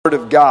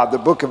of God, the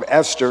book of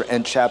Esther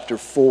and chapter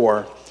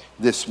 4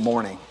 this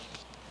morning.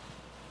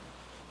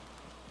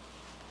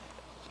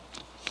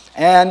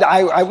 And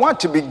I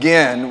want to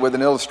begin with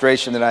an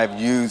illustration that I've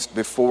used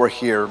before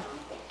here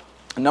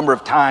a number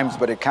of times,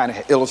 but it kind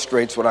of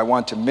illustrates what I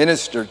want to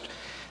minister.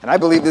 And I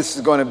believe this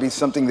is going to be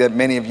something that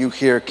many of you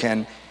here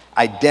can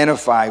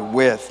identify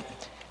with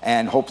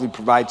and hopefully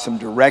provide some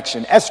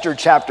direction. Esther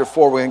chapter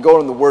 4, we're going to go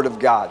in the Word of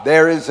God.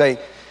 There is a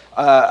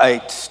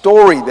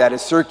story that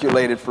has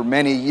circulated for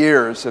many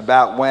years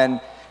about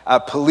when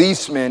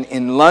policemen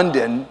in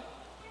London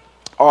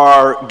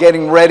are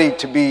getting ready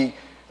to be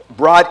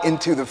brought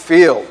into the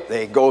field.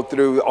 They go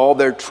through all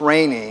their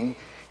training,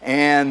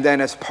 and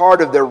then as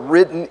part of their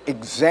written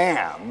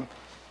exam,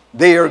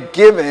 they are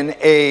given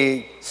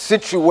a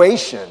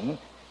situation,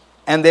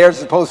 and they're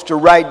supposed to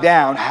write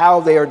down how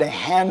they are to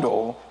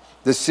handle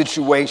the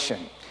situation.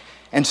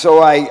 And so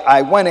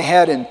I went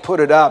ahead and put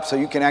it up so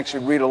you can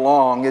actually read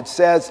along. It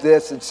says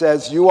this, it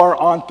says, "You are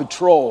on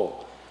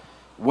patrol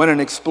when an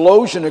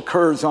explosion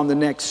occurs on the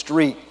next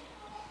street.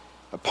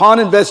 Upon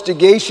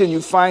investigation,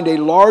 you find a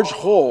large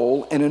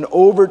hole in an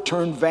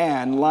overturned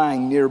van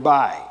lying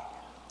nearby.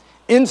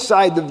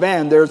 Inside the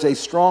van, there's a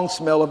strong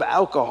smell of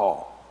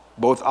alcohol.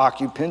 Both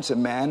occupants, a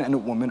man and a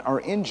woman,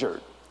 are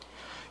injured.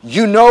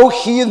 You know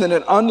he is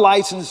an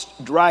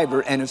unlicensed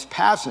driver and his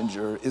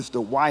passenger is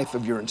the wife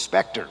of your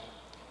inspector.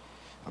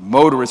 A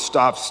motorist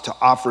stops to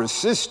offer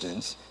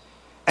assistance,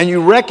 and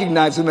you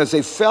recognize him as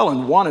a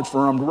felon wanted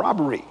for armed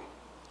robbery.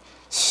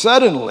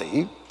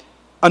 Suddenly,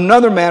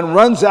 another man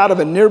runs out of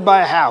a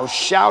nearby house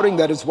shouting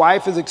that his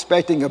wife is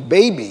expecting a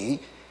baby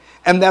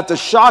and that the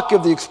shock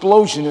of the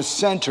explosion has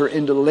sent her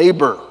into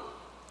labor.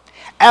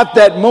 At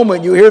that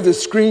moment, you hear the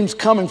screams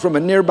coming from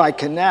a nearby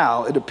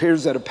canal. It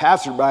appears that a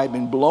passerby had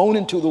been blown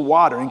into the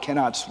water and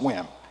cannot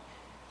swim.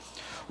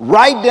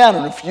 Write down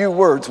in a few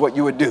words what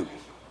you would do."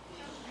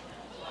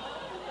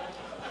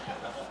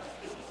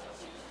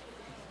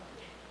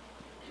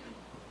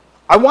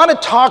 I want to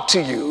talk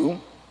to you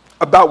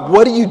about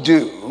what do you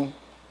do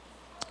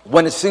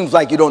when it seems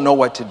like you don't know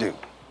what to do.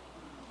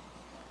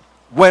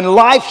 When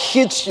life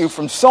hits you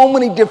from so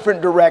many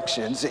different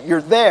directions that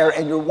you're there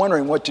and you're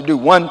wondering what to do.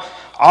 One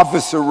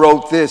officer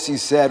wrote this, he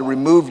said,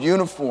 "Remove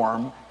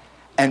uniform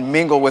and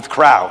mingle with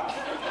crowd."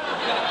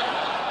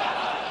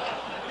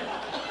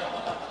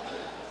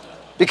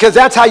 Because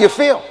that's how you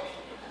feel.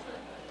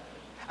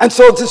 And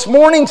so this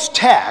morning's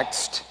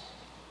text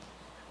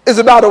is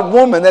about a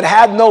woman that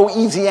had no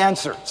easy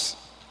answers.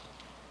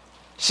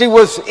 She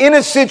was in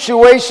a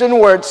situation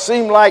where it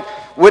seemed like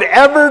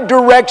whatever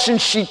direction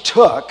she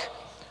took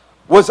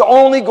was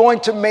only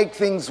going to make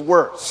things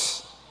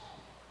worse.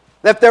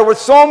 That there were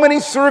so many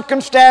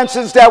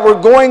circumstances that were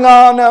going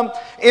on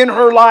in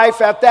her life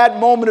at that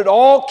moment. It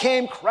all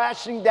came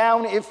crashing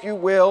down, if you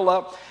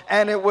will.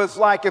 And it was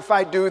like, if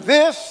I do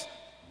this,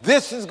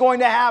 this is going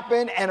to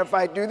happen. And if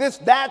I do this,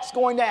 that's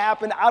going to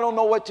happen. I don't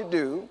know what to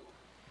do.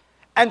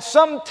 And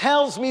some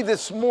tells me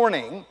this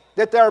morning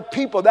that there are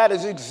people, that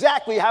is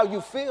exactly how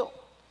you feel.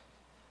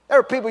 There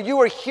are people,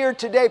 you are here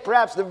today,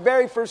 perhaps the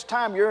very first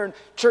time you're in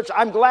church.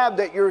 I'm glad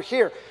that you're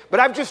here. But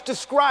I've just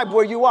described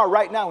where you are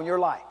right now in your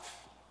life.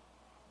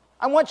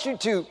 I want you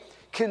to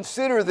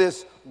consider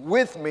this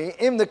with me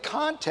in the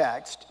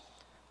context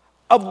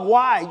of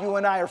why you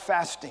and I are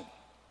fasting.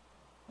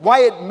 Why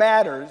it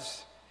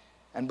matters,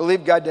 and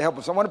believe God to help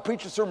us. I want to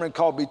preach a sermon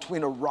called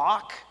 "Between a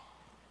Rock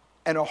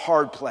and a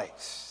Hard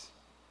Place."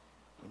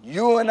 When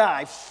you and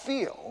I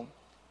feel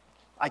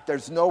like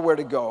there's nowhere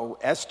to go.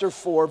 Esther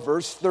 4,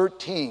 verse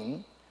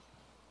 13.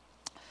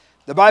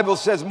 The Bible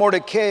says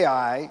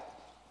Mordecai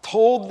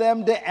told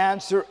them to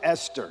answer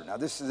Esther. Now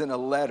this is in a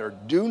letter.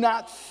 "Do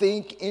not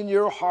think in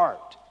your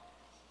heart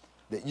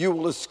that you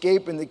will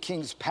escape in the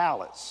king's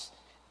palace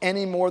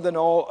any more than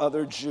all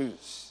other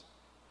Jews.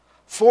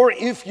 For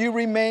if you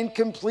remain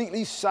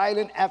completely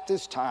silent at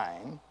this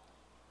time,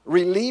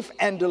 relief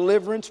and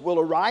deliverance will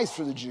arise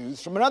for the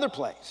Jews from another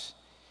place.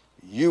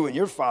 You and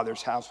your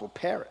father's house will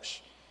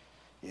perish.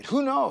 Yet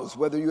who knows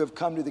whether you have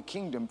come to the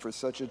kingdom for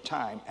such a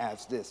time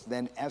as this?"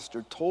 Then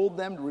Esther told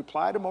them to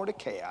reply to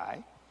Mordecai,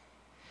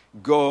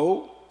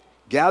 "Go,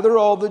 gather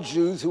all the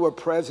Jews who are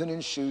present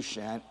in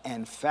Shushan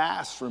and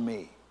fast for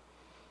me.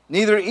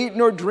 Neither eat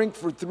nor drink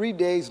for 3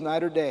 days,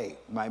 night or day.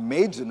 My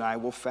maids and I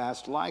will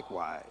fast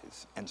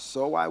likewise. And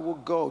so I will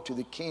go to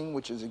the king,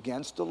 which is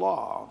against the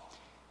law.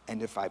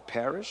 And if I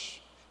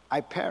perish,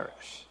 I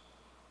perish."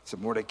 So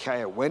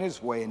Mordecai went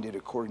his way and did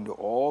according to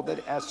all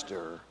that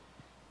Esther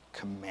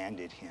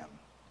commanded him.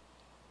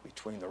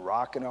 Between the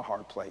rock and a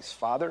hard place.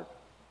 Father,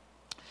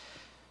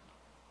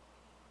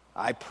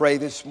 I pray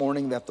this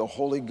morning that the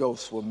Holy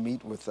Ghost will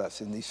meet with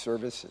us in these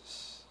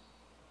services.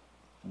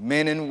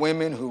 Men and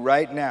women who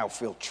right now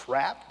feel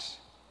trapped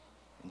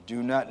and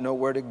do not know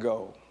where to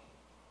go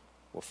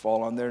will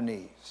fall on their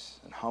knees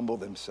and humble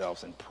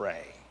themselves and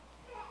pray.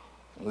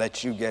 And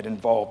let you get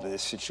involved in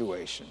this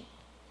situation.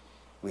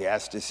 We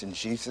ask this in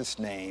Jesus'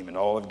 name, and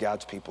all of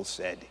God's people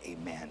said,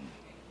 amen.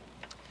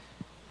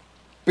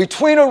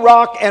 Between a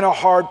rock and a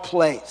hard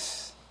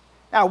place.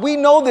 Now, we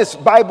know this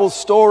Bible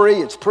story.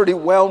 It's pretty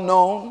well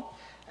known,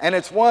 and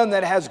it's one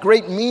that has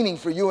great meaning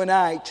for you and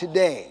I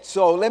today.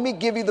 So let me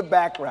give you the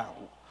background.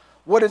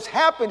 What has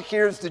happened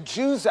here is the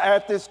Jews are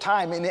at this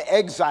time in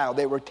exile.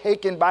 They were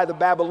taken by the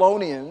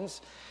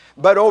Babylonians,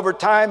 but over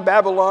time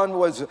Babylon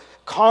was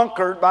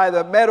conquered by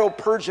the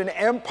Medo-Persian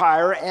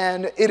Empire,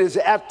 and it is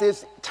at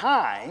this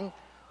time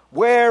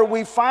where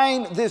we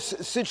find this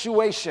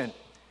situation.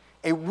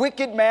 A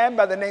wicked man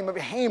by the name of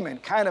Haman,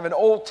 kind of an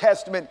Old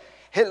Testament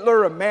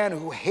Hitler, a man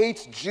who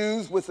hates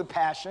Jews with a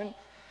passion,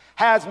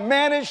 has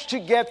managed to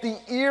get the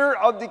ear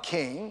of the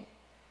king,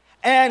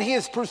 and he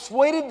has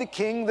persuaded the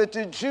king that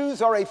the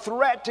Jews are a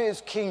threat to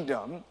his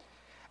kingdom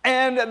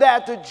and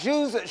that the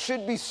Jews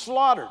should be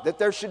slaughtered, that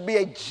there should be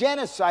a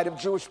genocide of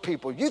Jewish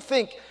people. You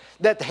think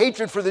that the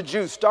hatred for the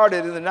Jews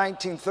started in the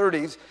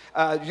 1930s.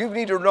 You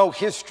need to know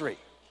history.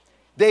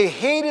 They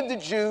hated the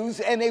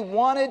Jews and they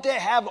wanted to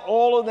have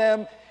all of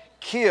them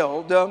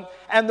killed.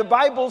 And the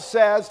Bible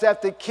says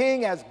that the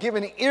king has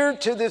given ear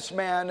to this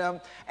man,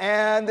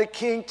 and the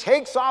king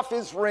takes off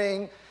his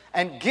ring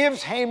and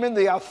gives Haman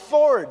the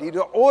authority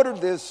to order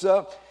this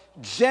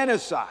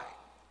genocide.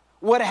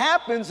 What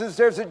happens is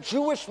there's a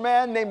Jewish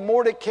man named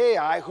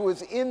Mordecai who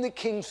is in the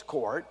king's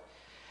court,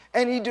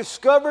 and he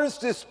discovers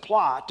this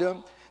plot.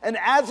 And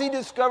as he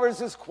discovers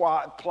this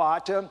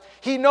plot,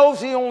 he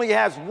knows he only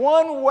has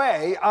one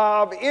way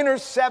of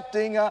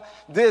intercepting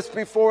this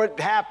before it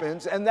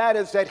happens, and that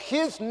is that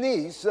his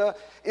niece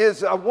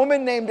is a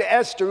woman named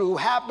Esther, who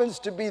happens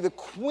to be the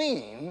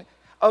queen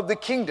of the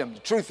kingdom. The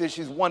truth is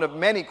she's one of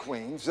many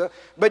queens,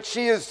 but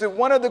she is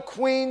one of the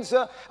queens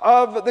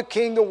of the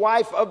king, the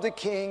wife of the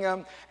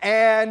king.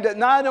 And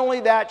not only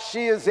that,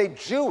 she is a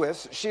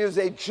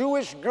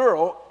Jewish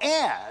girl,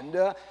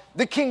 and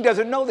the king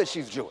doesn't know that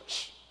she's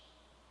Jewish.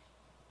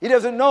 He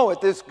doesn't know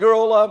it. This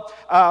girl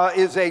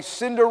is a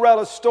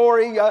Cinderella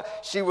story.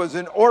 She was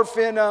an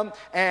orphan,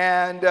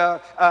 and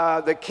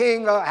the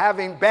king,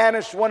 having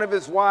banished one of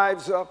his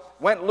wives,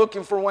 went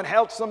looking for one,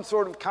 held some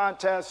sort of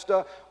contest,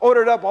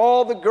 ordered up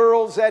all the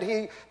girls that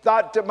he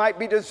thought might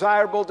be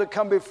desirable to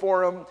come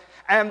before him.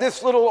 And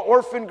this little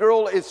orphan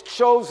girl is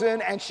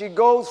chosen, and she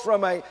goes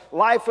from a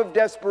life of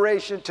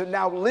desperation to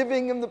now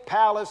living in the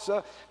palace,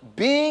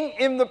 being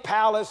in the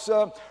palace.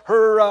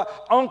 Her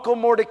uncle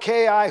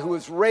Mordecai, who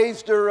has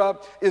raised her,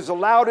 is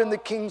allowed in the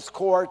king's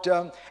court.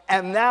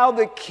 And now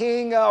the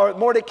king, or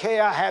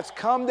Mordecai, has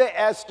come to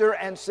Esther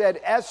and said,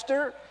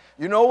 Esther,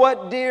 you know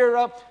what,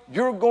 dear?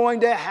 You're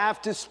going to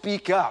have to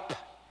speak up.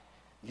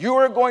 You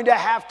are going to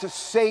have to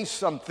say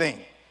something.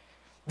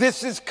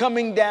 This is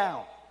coming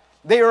down.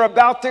 They are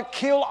about to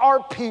kill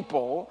our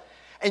people,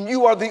 and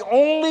you are the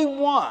only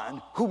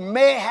one who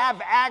may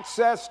have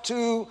access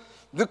to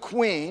the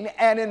queen.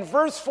 And in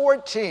verse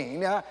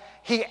 14,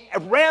 he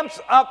ramps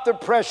up the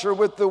pressure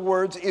with the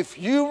words, if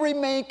you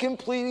remain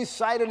completely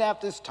silent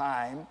at this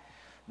time,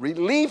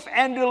 relief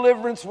and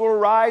deliverance will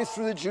arise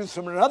through the Jews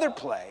from another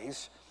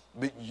place,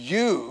 but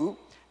you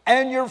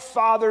and your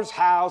father's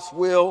house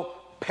will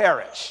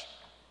perish.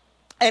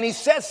 And he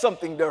says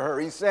something to her.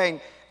 He's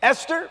saying,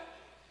 Esther,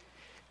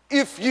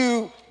 if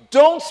you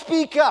don't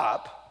speak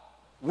up,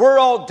 we're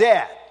all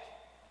dead.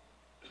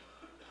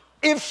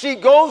 If she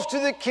goes to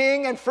the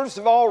king and first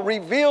of all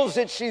reveals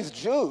that she's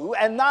Jew,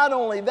 and not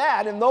only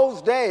that, in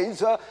those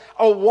days, a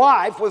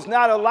queen was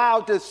not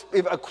allowed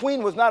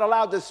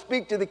to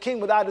speak to the king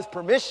without his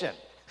permission.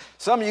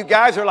 Some of you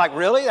guys are like,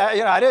 really?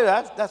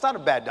 That's not a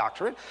bad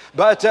doctrine.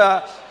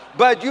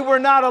 But you were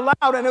not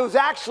allowed, and it was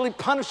actually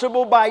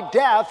punishable by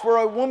death for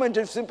a woman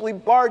to simply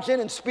barge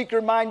in and speak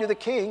her mind to the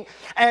king.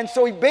 And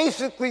so he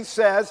basically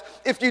says,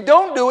 if you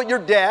don't do it, you're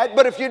dead,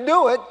 but if you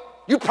do it,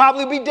 you'll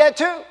probably be dead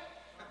too.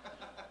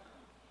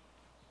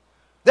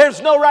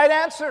 There's no right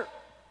answer.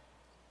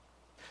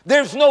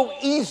 There's no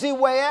easy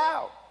way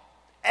out.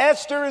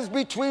 Esther is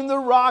between the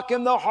rock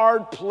and the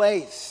hard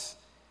place.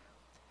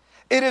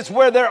 It is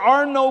where there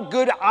are no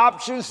good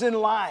options in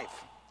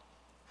life.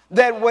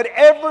 That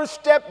whatever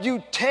step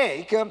you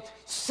take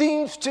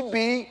seems to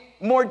be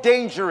more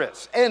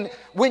dangerous. And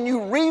when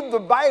you read the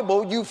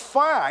Bible, you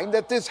find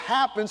that this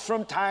happens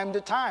from time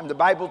to time. The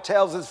Bible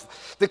tells us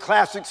the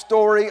classic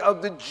story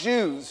of the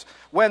Jews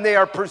when they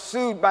are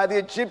pursued by the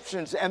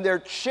Egyptians and they're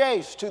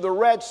chased to the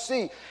Red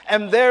Sea.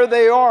 And there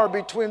they are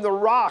between the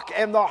rock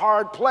and the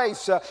hard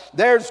place.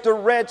 There's the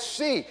Red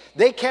Sea.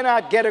 They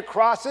cannot get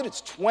across it.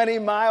 It's 20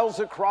 miles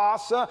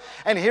across.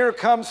 And here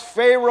comes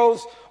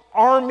Pharaoh's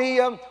army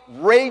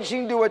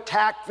raging to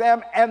attack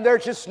them, and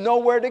there's just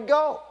nowhere to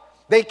go.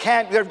 They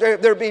can't,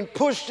 they're being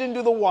pushed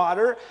into the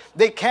water.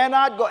 They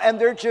cannot go, and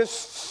they're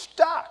just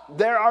stuck.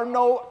 There are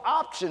no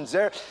options.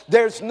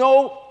 There's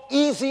no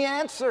easy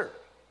answer.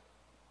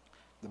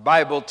 The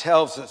Bible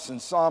tells us in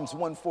Psalms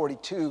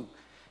 142,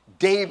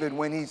 David,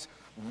 when he's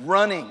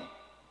running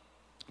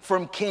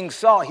from King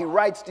Saul, he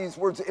writes these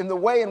words, in the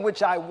way in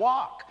which I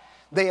walk,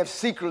 they have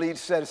secretly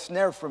set a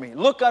snare for me.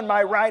 Look on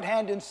my right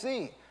hand and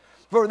see.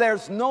 For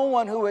there's no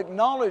one who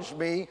acknowledged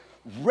me.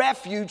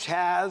 Refuge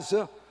has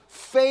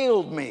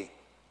failed me.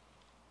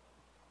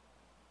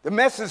 The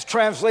Message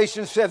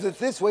translation says it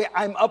this way: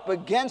 I'm up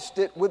against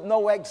it with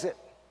no exit.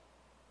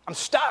 I'm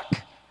stuck.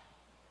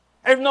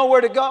 I have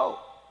nowhere to go.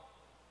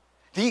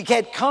 Do you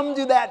get come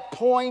to that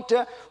point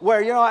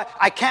where,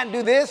 I can't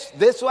do this?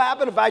 This will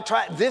happen. If I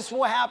try, this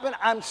will happen.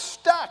 I'm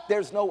stuck.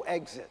 There's no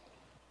exit.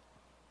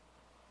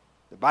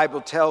 The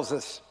Bible tells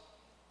us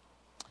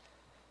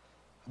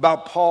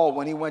about Paul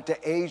when he went to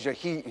Asia.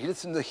 He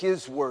listened to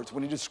his words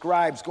when he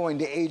describes going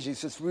to Asia. He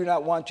says, we do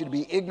not want you to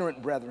be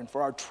ignorant, brethren,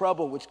 for our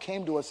trouble which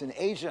came to us in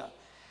Asia,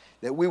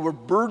 that we were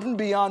burdened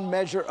beyond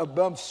measure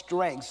above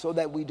strength, so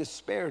that we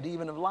despaired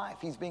even of life.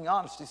 He's being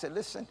honest. He said,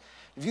 listen,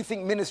 if you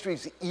think ministry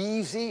is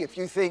easy, if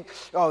you think,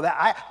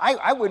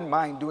 I wouldn't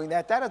mind doing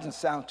that. That doesn't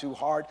sound too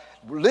hard.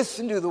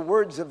 Listen to the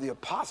words of the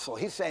apostle.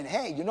 He's saying,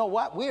 hey, you know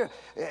what?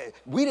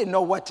 We didn't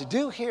know what to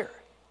do here.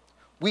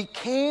 We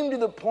came to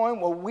the point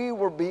where we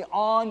were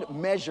beyond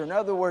measure. In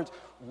other words,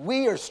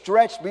 we are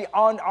stretched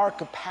beyond our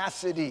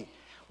capacity.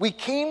 We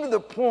came to the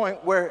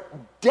point where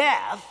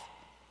death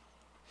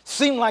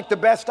seemed like the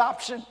best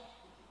option.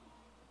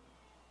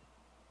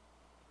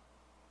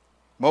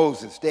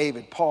 Moses,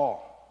 David,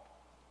 Paul,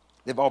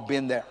 they've all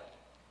been there.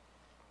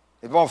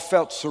 They've all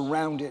felt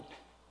surrounded.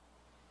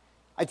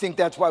 I think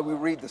that's why we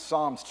read the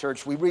Psalms,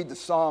 church. We read the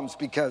Psalms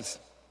because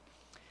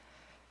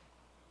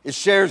it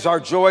shares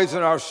our joys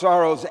and our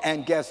sorrows,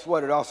 and guess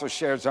what? It also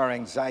shares our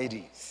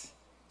anxieties.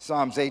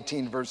 Psalms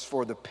 18, verse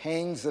 4, the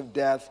pangs of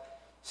death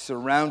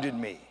surrounded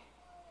me,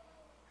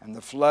 and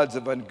the floods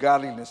of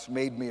ungodliness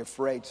made me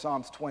afraid.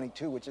 Psalms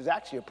 22, which is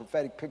actually a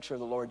prophetic picture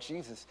of the Lord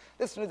Jesus.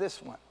 Listen to this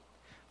one.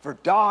 For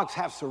dogs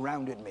have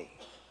surrounded me.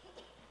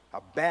 A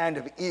band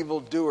of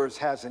evildoers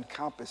has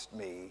encompassed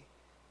me.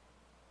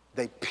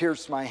 They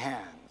pierced my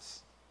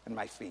hands and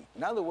my feet.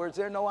 In other words,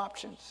 there are no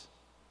options.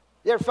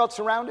 You ever felt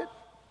surrounded?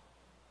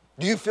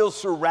 Do you feel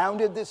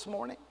surrounded this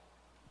morning?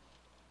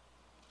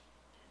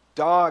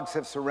 Dogs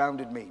have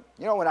surrounded me.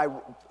 When I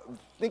was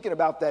thinking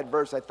about that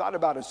verse, I thought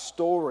about a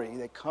story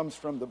that comes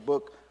from the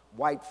book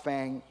White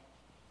Fang.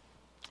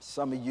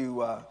 Some of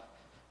you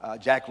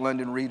Jack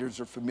London readers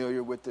are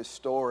familiar with this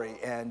story.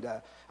 And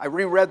I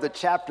reread the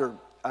chapter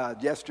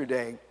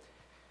yesterday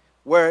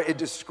where it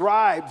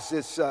describes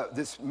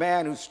this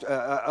man who's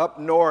up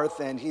north,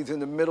 and he's in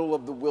the middle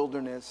of the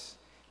wilderness.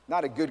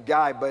 Not a good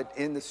guy, but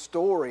in the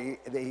story,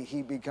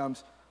 he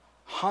becomes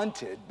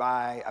hunted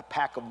by a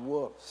pack of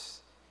wolves.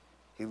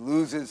 He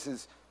loses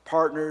his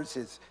partners,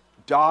 his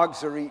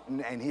dogs are eaten,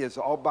 and he is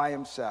all by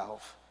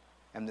himself.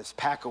 And this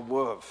pack of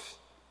wolves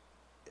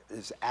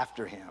is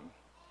after him.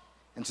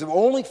 And so the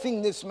only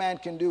thing this man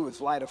can do is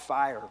light a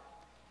fire.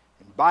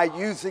 And by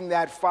using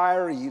that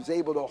fire, he was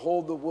able to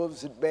hold the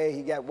wolves at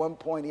bay. At one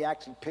point, he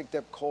actually picked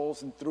up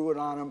coals and threw it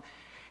on them.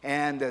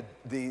 And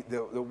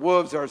the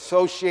wolves are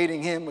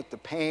associating him with the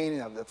pain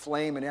of the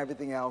flame and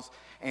everything else.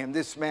 And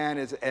this man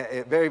is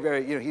a very,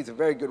 very, he's a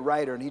very good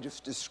writer. And he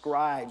just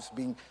describes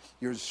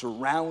you're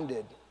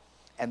surrounded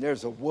and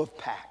there's a wolf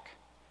pack.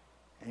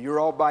 And you're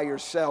all by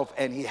yourself.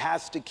 And he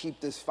has to keep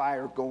this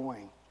fire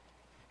going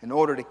in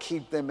order to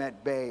keep them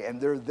at bay. And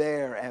they're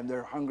there and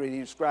they're hungry. He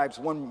describes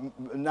one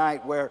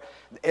night where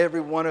every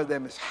one of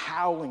them is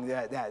howling,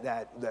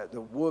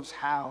 the wolves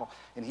howl.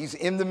 And he's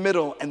in the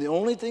middle, and the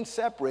only thing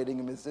separating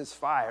him is this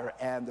fire,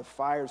 and the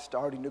fire's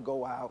starting to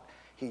go out.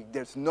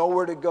 There's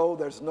nowhere to go.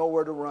 There's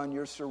nowhere to run.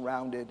 You're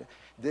surrounded.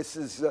 This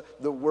is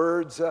the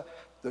words,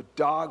 the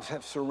dogs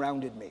have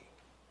surrounded me.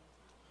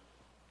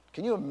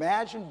 Can you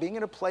imagine being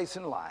in a place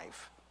in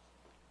life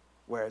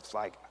where it's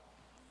like,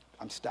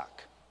 I'm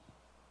stuck?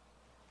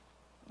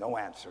 No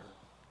answer.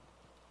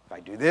 If I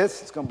do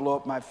this, it's going to blow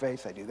up my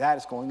face. I do that,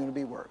 it's going to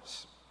be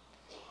worse.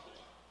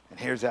 And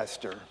here's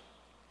Esther.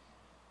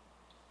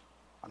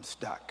 I'm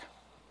stuck.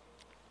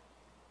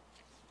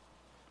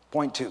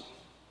 Point 2.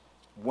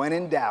 When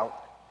in doubt,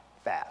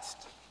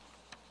 fast.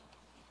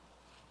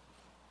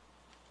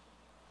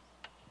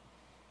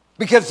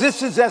 Because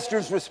this is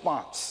Esther's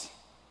response.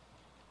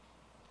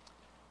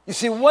 You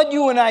see, what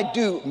you and I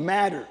do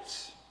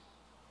matters.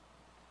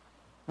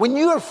 When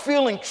you are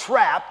feeling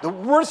trapped, the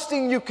worst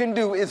thing you can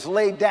do is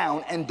lay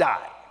down and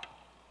die.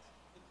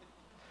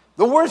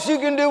 The worst you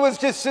can do is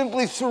just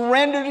simply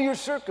surrender to your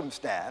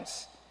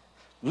circumstance.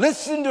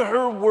 Listen to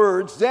her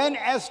words. Then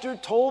Esther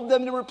told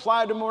them to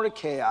reply to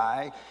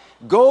Mordecai,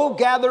 go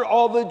gather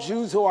all the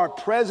Jews who are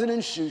present in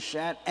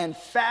Shushan and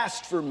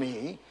fast for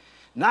me.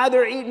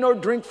 Neither eat nor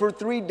drink for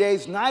 3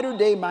 days, night or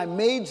day. My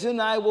maids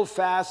and I will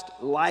fast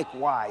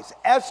likewise.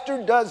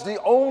 Esther does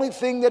the only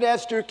thing that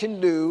Esther can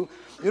do.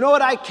 You know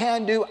what I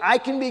can do? I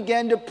can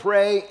begin to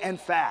pray and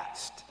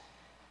fast.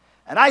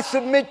 And I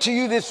submit to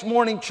you this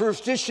morning,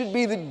 church, this should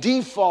be the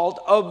default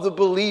of the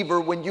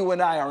believer when you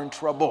and I are in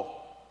trouble.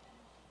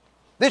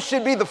 This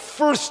should be the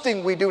first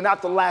thing we do,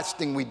 not the last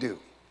thing we do.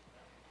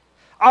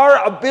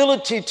 Our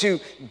ability to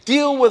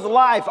deal with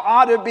life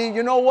ought to be,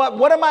 you know what?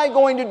 What am I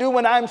going to do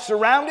when I'm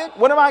surrounded?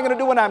 What am I going to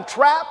do when I'm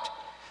trapped?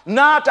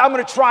 Not, I'm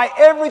going to try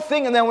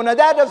everything, and then when that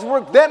doesn't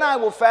work, then I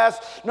will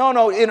fast.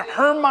 No, in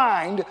her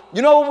mind,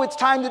 you know what it's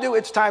time to do?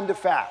 It's time to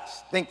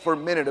fast. Think for a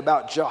minute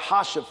about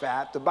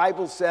Jehoshaphat. The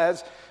Bible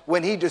says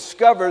when he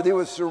discovered he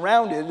was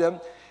surrounded,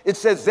 it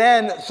says,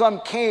 then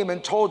some came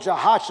and told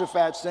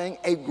Jehoshaphat, saying,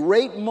 a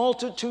great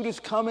multitude is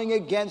coming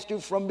against you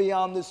from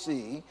beyond the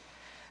sea.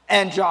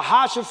 And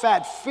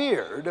Jehoshaphat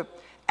feared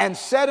and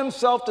set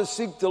himself to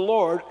seek the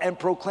Lord and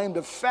proclaimed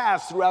a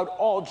fast throughout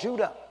all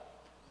Judah.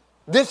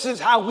 This is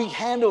how he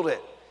handled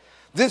it.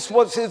 This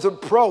was his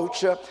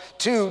approach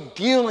to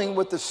dealing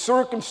with the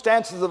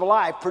circumstances of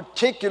life,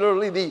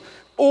 particularly the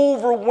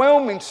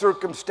overwhelming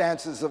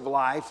circumstances of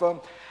life.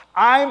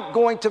 I'm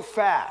going to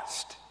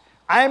fast.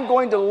 I'm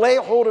going to lay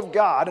hold of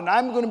God, and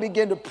I'm going to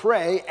begin to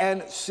pray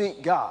and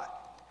seek God.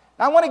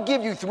 Now, I want to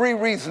give you 3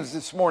 reasons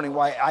this morning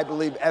why I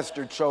believe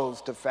Esther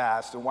chose to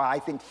fast and why I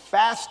think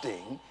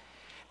fasting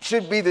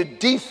should be the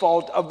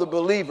default of the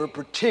believer,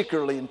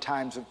 particularly in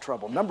times of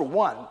trouble. Number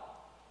 1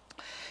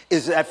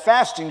 is that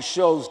fasting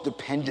shows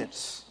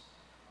dependence.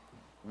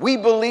 We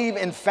believe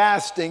in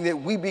fasting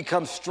that we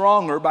become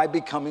stronger by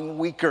becoming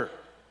weaker.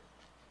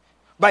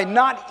 By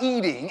not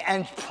eating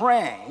and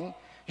praying,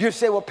 you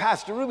say, well,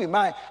 Pastor Ruby,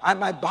 my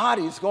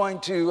body is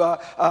going to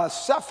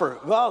suffer.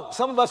 Well,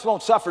 some of us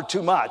won't suffer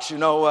too much,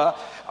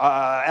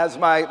 as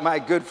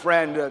my good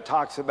friend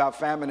talks about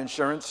famine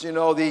insurance,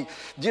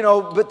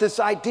 but this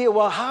idea,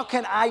 well, how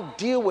can I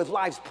deal with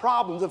life's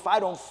problems if I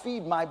don't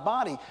feed my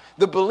body?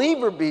 The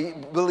believer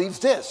believes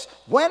this: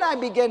 when I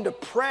begin to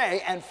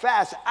pray and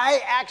fast,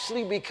 I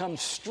actually become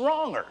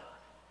stronger.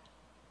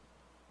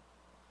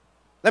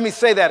 Let me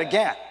say that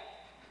again.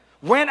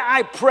 When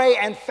I pray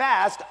and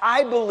fast,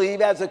 I believe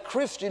as a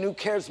Christian who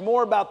cares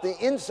more about the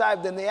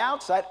inside than the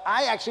outside,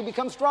 I actually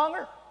become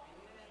stronger.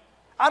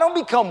 I don't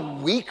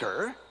become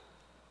weaker.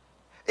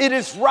 It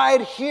is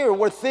right here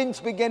where things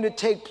begin to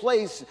take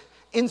place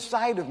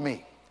inside of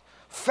me.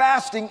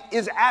 Fasting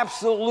is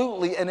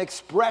absolutely an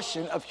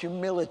expression of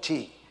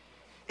humility.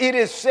 It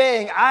is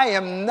saying I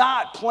am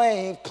not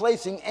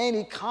placing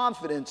any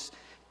confidence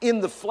in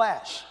the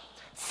flesh.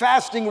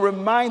 Fasting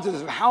reminds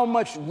us of how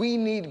much we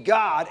need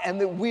God and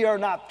that we are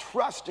not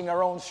trusting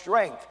our own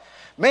strength.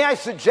 May I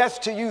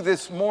suggest to you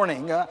this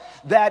morning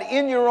that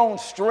in your own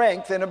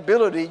strength and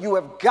ability, you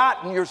have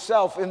gotten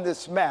yourself in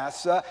this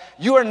mess.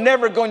 You are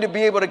never going to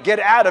be able to get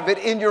out of it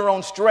in your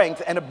own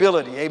strength and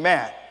ability.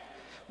 Amen.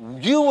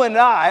 You and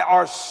I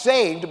are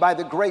saved by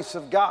the grace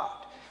of God.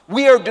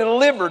 We are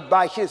delivered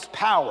by his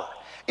power.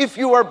 If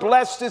you are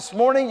blessed this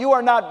morning, you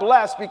are not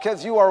blessed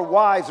because you are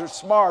wise or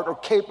smart or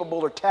capable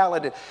or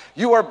talented.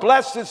 You are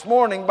blessed this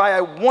morning by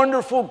a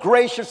wonderful,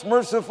 gracious,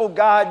 merciful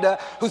God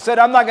who said,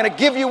 I'm not going to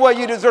give you what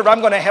you deserve.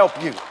 I'm going to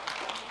help you.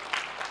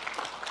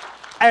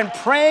 And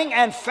praying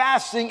and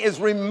fasting is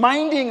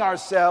reminding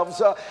ourselves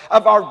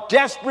of our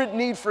desperate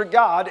need for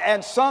God.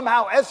 And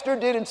somehow Esther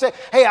didn't say,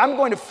 hey, I'm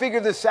going to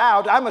figure this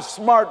out. I'm a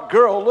smart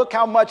girl. Look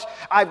how much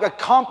I've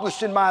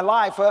accomplished in my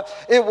life.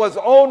 It was,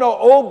 oh no,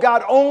 oh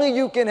God, only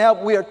you can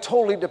help. We are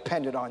totally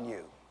dependent on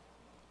you.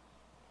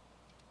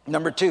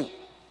 Number 2,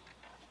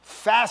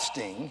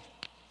 fasting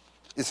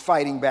is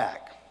fighting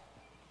back.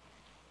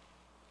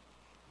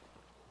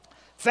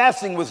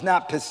 Fasting was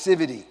not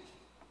passivity.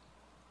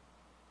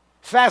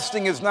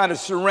 Fasting is not a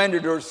surrender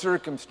to a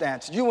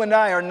circumstance. You and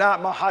I are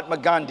not Mahatma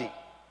Gandhi.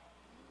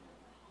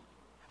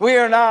 We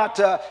are not,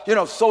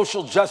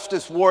 social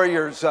justice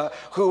warriors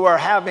who are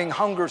having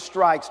hunger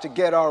strikes to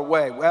get our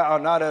way. Well,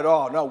 not at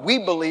all. No, we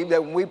believe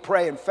that when we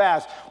pray and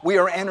fast, we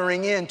are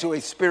entering into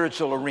a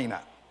spiritual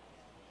arena.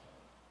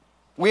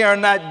 We are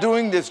not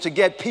doing this to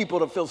get people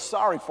to feel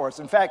sorry for us.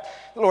 In fact,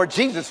 the Lord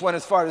Jesus went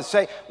as far as to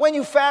say, when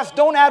you fast,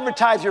 don't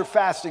advertise your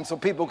fasting so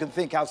people can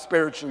think how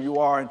spiritual you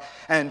are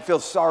and feel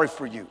sorry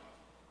for you.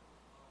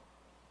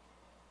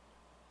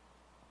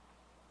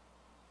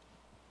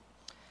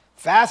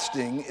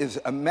 Fasting is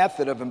a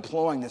method of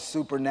employing the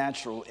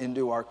supernatural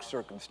into our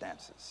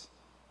circumstances.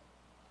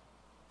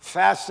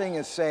 Fasting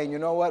is saying, you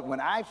know what, when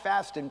I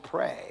fast and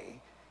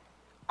pray,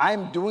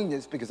 I'm doing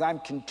this because I'm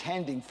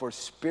contending for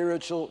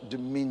spiritual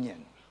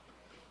dominion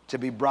to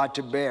be brought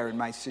to bear in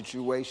my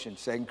situation.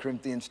 2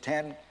 Corinthians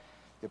 10,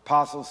 the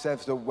apostle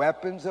says, the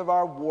weapons of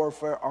our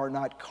warfare are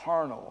not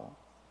carnal,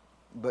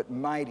 but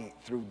mighty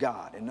through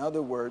God. In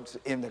other words,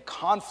 in the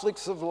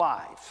conflicts of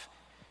life,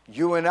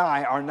 you and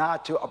I are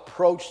not to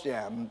approach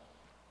them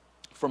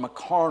from a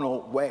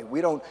carnal way.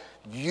 We don't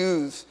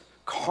use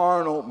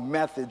carnal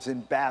methods in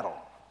battle.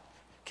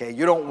 Okay,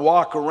 you don't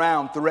walk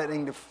around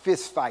threatening to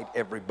fist fight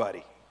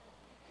everybody.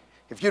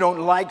 If you don't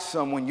like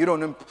someone, you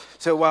don't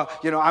say, well,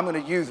 I'm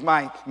going to use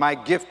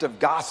my gift of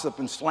gossip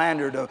and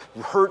slander to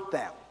hurt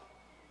them.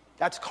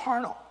 That's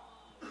carnal.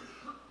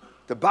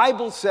 The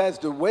Bible says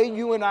the way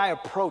you and I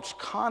approach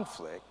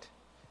conflict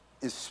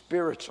is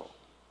spiritual.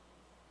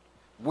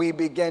 We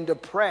begin to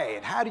pray.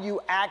 And how do you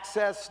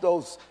access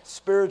those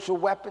spiritual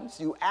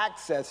weapons? You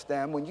access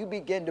them when you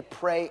begin to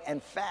pray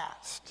and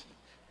fast.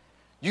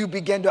 You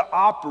begin to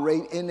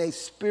operate in a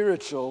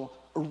spiritual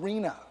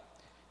arena.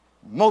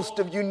 Most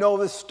of you know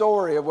the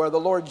story of where the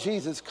Lord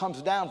Jesus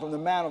comes down from the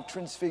Mount of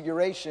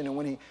Transfiguration, and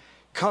when he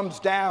comes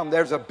down,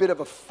 there's a bit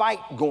of a fight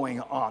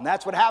going on.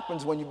 That's what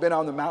happens when you've been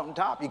on the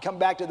mountaintop. You come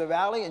back to the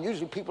valley, and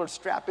usually people are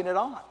strapping it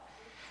on.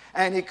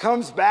 And he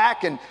comes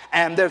back, and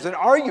there's an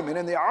argument,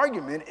 and the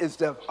argument is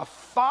a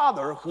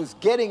father who's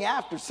getting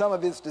after some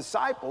of his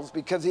disciples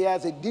because he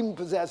has a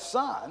demon-possessed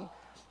son,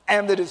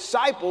 and the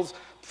disciples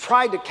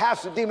tried to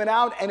cast the demon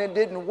out, and it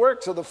didn't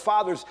work, so the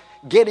father's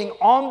getting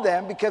on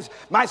them because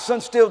my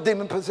son's still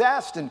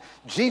demon-possessed, and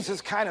Jesus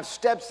kind of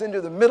steps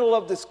into the middle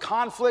of this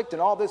conflict,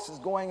 and all this is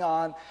going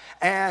on,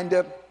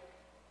 and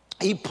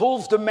he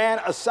pulls the man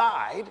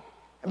aside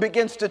and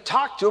begins to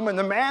talk to him, and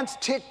the man's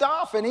ticked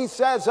off, and he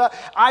says,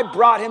 I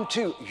brought him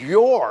to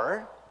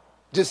your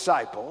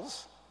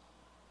disciples,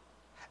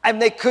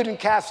 and they couldn't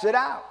cast it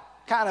out.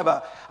 Kind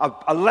of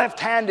a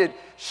left-handed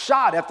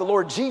shot at the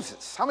Lord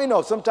Jesus. How many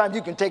know sometimes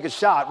you can take a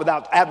shot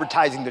without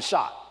advertising the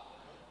shot?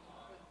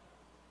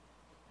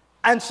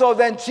 And so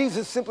then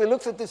Jesus simply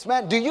looks at this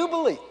man. Do you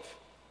believe?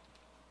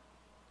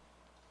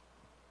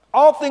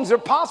 All things are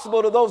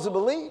possible to those who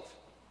believe.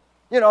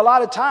 You know, a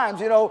lot of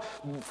times, you know,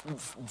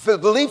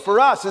 belief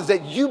for us is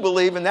that you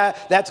believe, and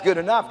that's good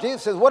enough.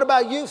 Jesus says, what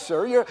about you,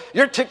 sir?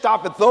 You're ticked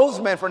off at those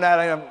men for not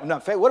having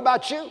enough faith. What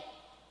about you?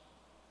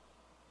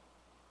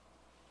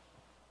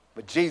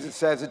 But Jesus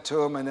says it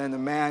to him, and then the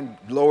man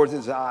lowers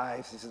his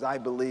eyes. He says, I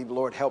believe,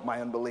 Lord, help my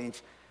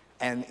unbelief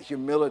and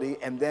humility.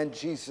 And then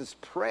Jesus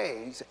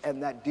prays,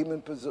 and that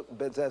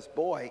demon-possessed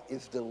boy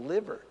is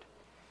delivered,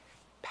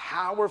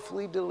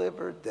 powerfully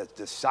delivered. The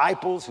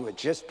disciples who had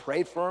just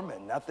prayed for him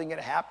and nothing had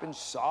happened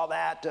saw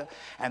that,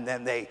 and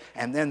then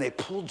they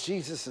pulled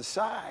Jesus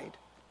aside.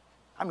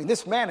 I mean,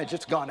 this man had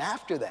just gone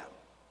after them,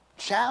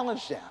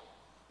 challenged them,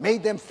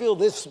 made them feel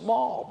this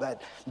small,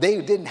 that they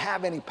didn't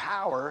have any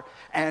power,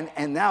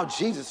 and now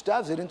Jesus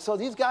does it. And so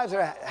these guys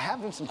are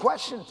having some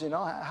questions, you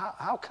know,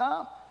 how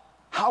come?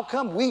 How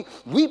come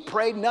we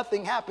prayed,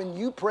 nothing happened,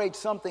 you prayed,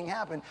 something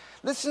happened?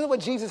 Listen to what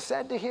Jesus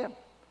said to him.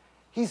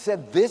 He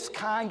said, this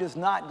kind does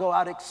not go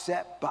out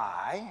except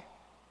by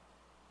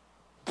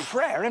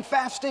prayer and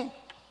fasting.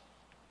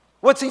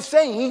 What's he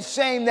saying? He's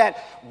saying that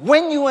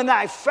when you and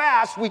I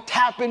fast, we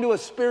tap into a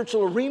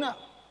spiritual arena.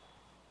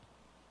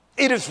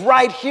 It is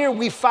right here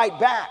we fight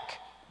back.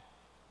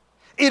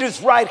 It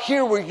is right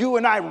here where you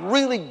and I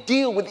really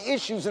deal with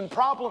issues and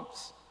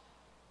problems.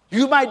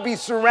 You might be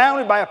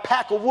surrounded by a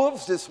pack of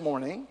wolves this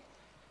morning,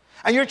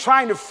 and you're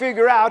trying to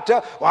figure out,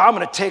 well, I'm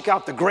going to take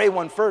out the gray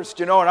one first,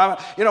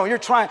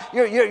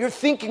 you're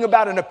thinking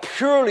about in a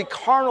purely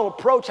carnal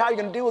approach how you're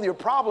going to deal with your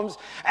problems.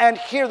 And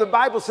here the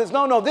Bible says,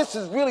 no, this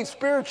is really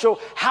spiritual.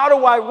 How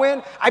do I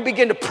win? I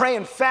begin to pray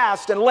and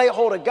fast and lay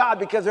hold of God,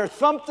 because there are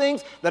some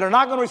things that are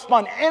not going to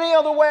respond any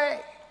other way.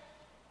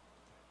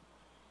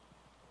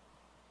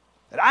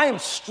 That I am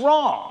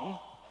strong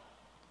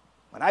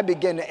when I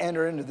begin to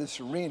enter into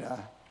this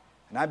arena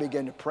and I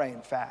begin to pray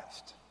and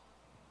fast.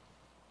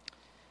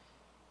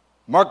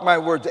 Mark my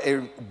words,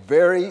 a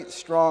very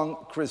strong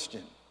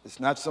Christian. It's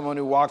not someone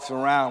who walks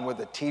around with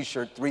a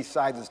t-shirt 3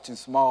 sizes too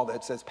small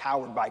that says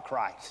powered by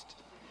Christ,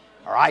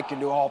 or I can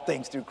do all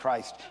things through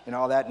Christ, and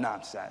all that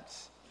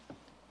nonsense.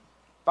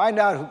 Find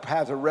out who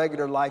has a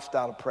regular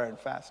lifestyle of prayer and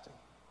fasting.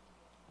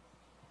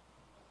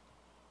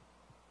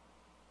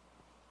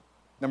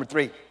 Number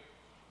 3,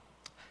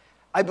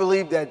 I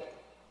believe that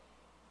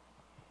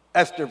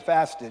Esther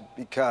fasted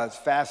because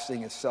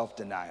fasting is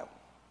self-denial.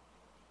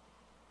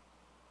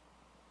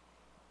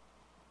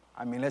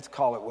 I mean, let's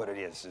call it what it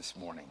is this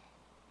morning.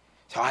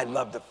 So I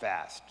love to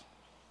fast,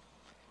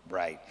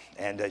 right?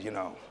 And,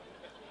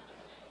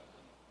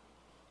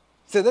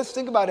 So let's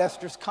think about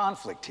Esther's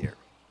conflict here.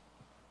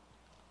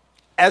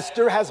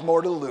 Esther has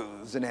more to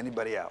lose than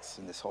anybody else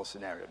in this whole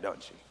scenario,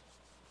 don't she?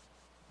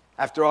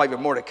 After all,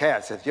 even Mordecai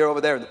says, you're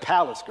over there in the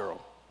palace,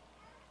 girl.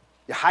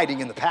 You're hiding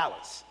in the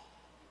palace.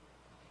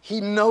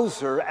 He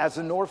knows her as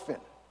an orphan.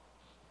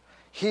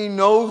 He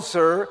knows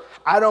her.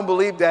 I don't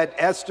believe that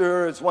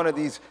Esther is one of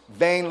these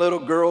vain little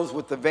girls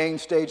with the vain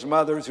stage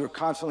mothers who are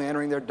constantly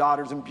entering their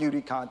daughters in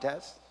beauty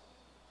contests.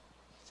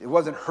 It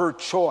wasn't her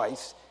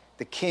choice.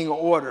 The king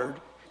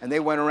ordered, and they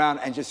went around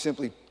and just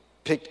simply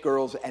picked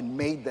girls and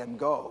made them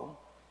go.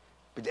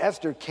 But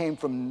Esther came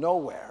from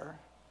nowhere.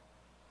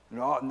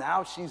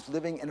 Now she's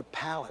living in a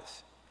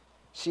palace.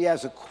 She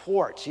has a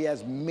court. She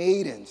has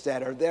maidens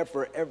that are there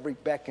for every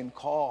beck and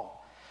call.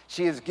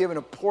 She is given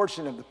a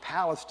portion of the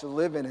palace to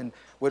live in, and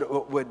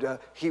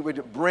he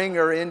would bring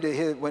her into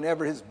his,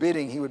 whenever his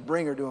bidding, he would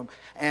bring her to him.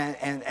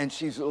 And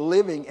she's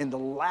living in the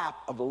lap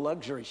of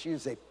luxury. She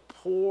is a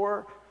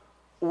poor,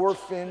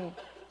 orphan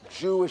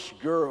Jewish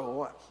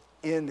girl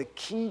in the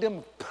kingdom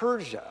of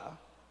Persia,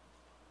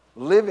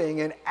 living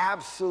in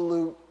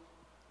absolute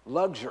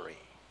luxury.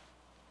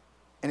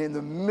 And in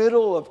the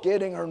middle of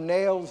getting her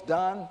nails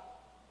done,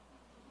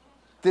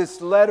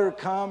 This letter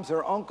comes,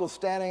 her uncle's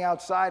standing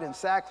outside in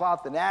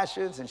sackcloth and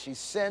ashes, and she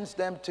sends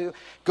them to,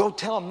 go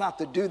tell him not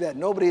to do that.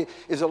 Nobody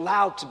is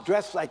allowed to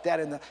dress like that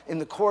in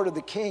the court of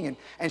the king.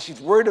 And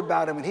she's worried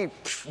about him, and he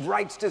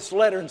writes this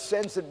letter and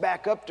sends it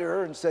back up to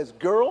her and says,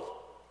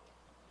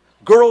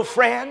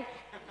 girlfriend,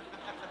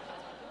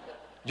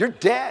 you're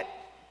dead.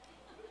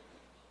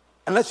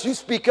 Unless you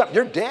speak up,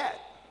 you're dead.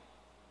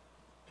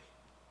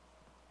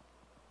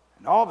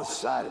 And all of a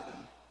sudden,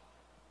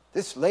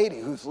 this lady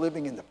who's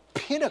living in the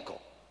pinnacle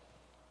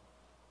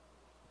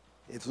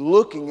is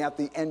looking at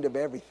the end of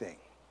everything.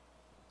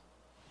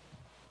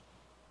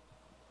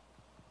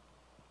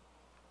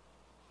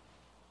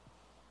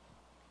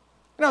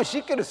 No,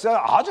 she could have said,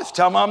 I'll just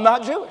tell them I'm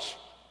not Jewish.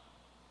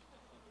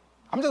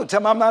 I'm just going to tell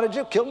them I'm not a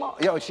Jew. Kill them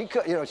all. She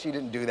could, she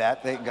didn't do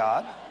that, thank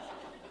God.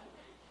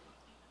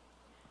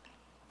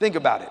 Think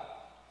about it.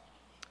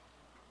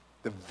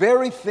 The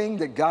very thing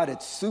that God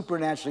had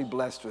supernaturally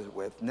blessed her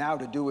with, now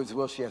to do his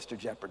will, she has to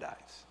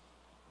jeopardize.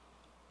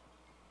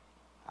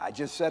 I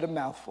just said a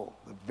mouthful.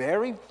 The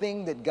very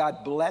thing that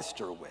God blessed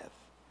her with,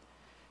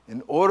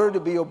 in order to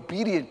be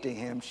obedient to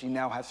him, she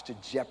now has to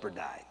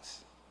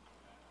jeopardize.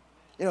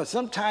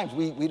 Sometimes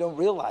we don't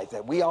realize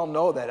that. We all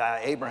know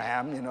that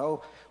Abraham,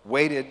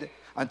 waited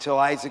until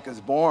Isaac is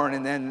born,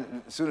 and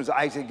then as soon as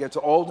Isaac gets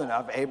old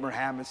enough,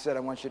 Abraham has said, I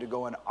want you to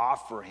go and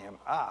offer him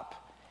up.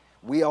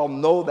 We all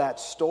know that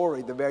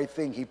story. The very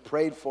thing he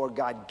prayed for,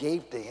 God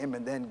gave to him,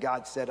 and then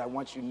God said, I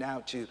want you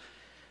now to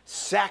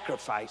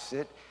sacrifice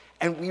it.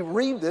 And we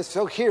read this.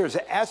 So here's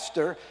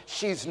Esther.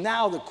 She's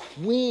now the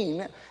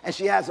queen, and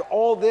she has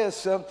all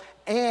this.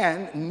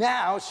 And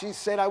now she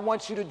said, I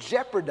want you to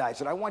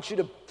jeopardize it. I want you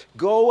to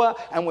go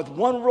and with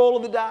one roll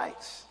of the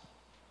dice,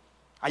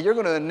 you're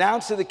going to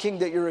announce to the king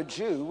that you're a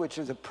Jew, which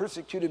is a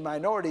persecuted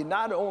minority.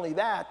 Not only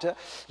that,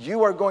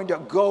 you are going to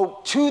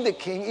go to the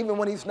king, even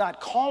when he's not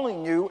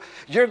calling you.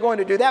 You're going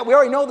to do that. We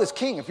already know this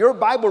king. If you're a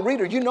Bible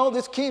reader, you know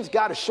this king's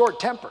got a short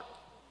temper.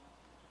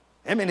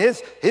 I mean,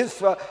 his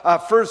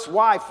first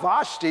wife,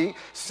 Vashti,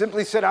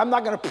 simply said, I'm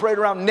not going to parade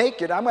around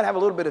naked. I'm going to have a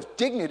little bit of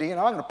dignity, and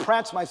I'm going to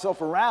prance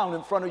myself around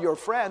in front of your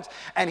friends.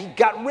 And he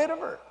got rid of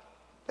her.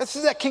 This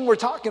is that king we're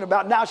talking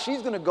about. Now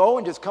she's going to go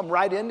and just come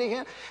right into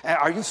him. And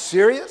are you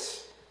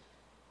serious?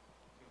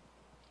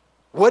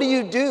 What do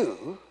you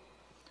do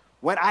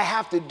when I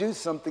have to do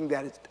something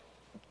that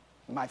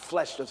my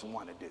flesh doesn't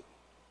want to do?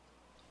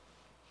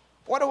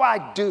 What do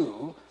I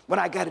do when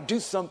I got to do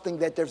something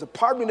that there's a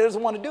part of me that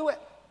doesn't want to do it?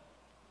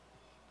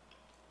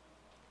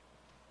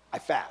 I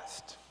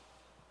fast.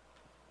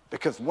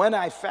 Because when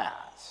I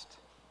fast,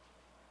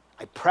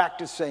 I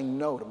practice saying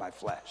no to my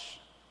flesh.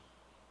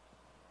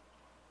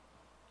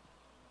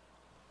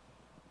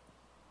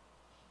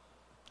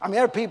 I mean,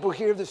 there are people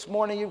here this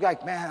morning, you're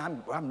like,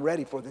 man, I'm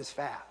ready for this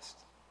fast.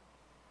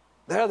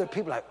 There are other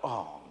people like,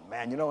 oh,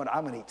 man, you know what?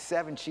 I'm going to eat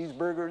 7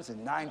 cheeseburgers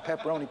and 9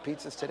 pepperoni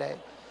pizzas today.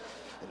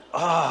 And,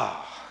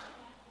 I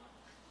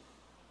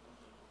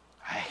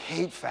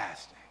hate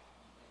fasting.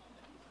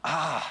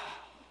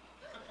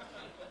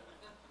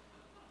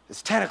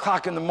 It's 10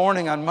 o'clock in the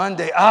morning on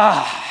Monday.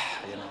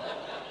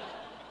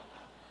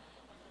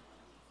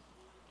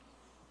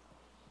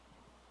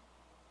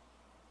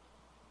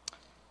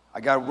 I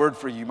got a word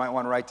for you. You might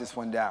want to write this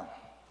one down.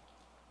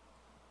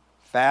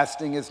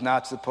 Fasting is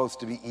not supposed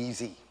to be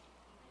easy.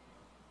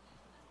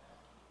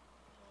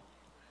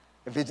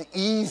 If it's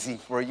easy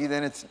for you,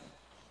 then it's...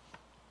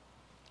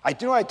 I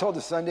told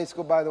the Sunday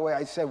school, by the way,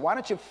 I said, why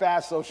don't you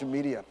fast social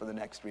media for the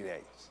next 3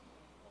 days?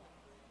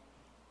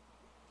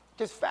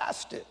 Just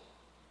fast it.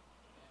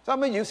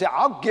 Some of you say,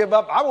 I'll give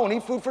up. I won't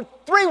eat food for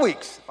 3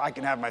 weeks if I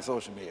can have my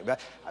social media. But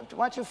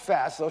why don't you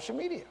fast social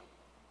media?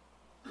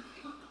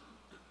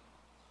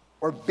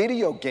 Or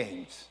video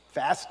games.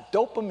 Fast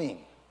dopamine.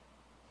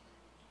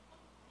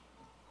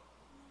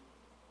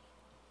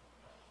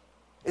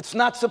 It's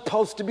not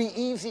supposed to be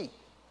easy.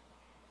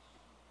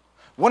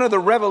 One of the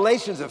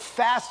revelations of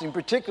fasting,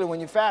 particularly when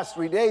you fast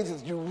 3 days,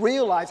 is you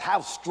realize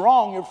how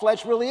strong your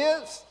flesh really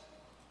is.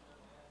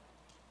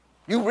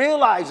 You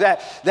realize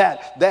that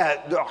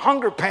the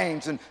hunger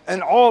pains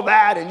and all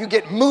that, and you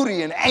get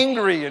moody and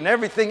angry and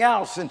everything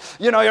else, and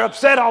you're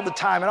upset all the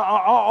time and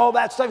all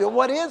that stuff.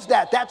 What is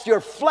that? That's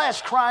your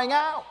flesh crying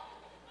out.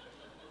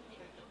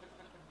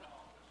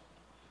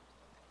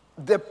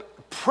 The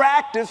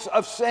practice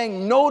of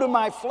saying no to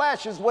my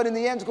flesh is what in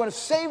the end is going to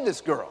save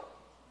this girl.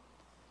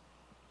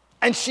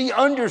 And she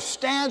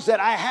understands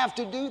that I have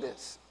to do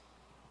this.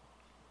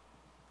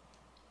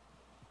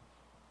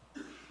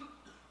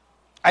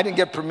 I didn't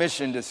get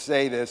permission to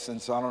say this, and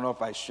so I don't know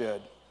if I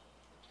should.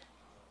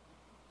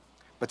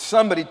 But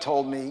somebody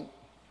told me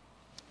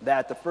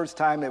that the first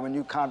time they were a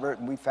new convert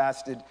and we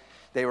fasted,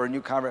 they were a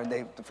new convert,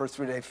 and the first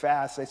 3-day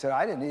fast, they said,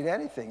 I didn't eat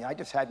anything. I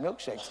just had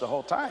milkshakes the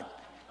whole time.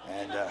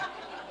 And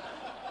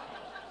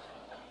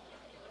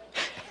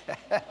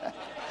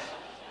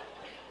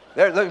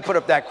let me put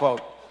up that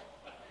quote.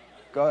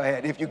 Go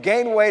ahead. If you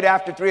gain weight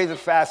after 3 days of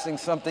fasting,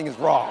 something is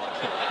wrong.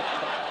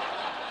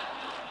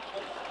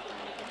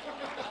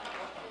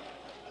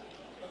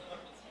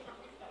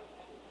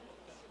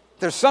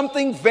 There's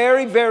something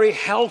very, very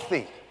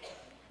healthy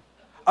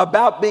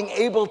about being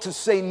able to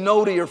say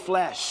no to your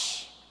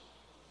flesh,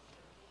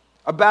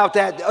 about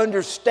that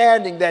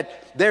understanding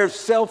that there's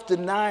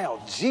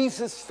self-denial.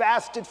 Jesus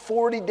fasted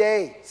 40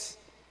 days,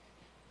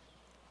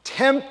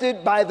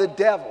 tempted by the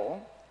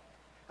devil.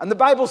 And the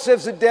Bible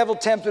says the devil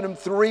tempted him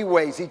 3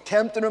 ways. He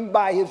tempted him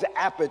by his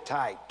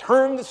appetite.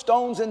 Turn the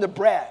stones into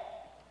bread.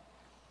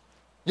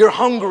 You're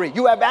hungry.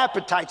 You have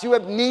appetites. You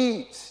have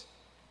needs.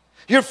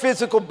 Your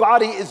physical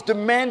body is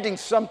demanding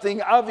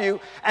something of you,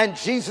 and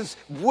Jesus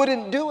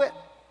wouldn't do it.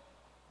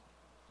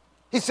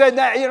 He said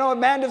that, a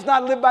man does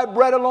not live by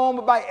bread alone,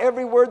 but by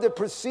every word that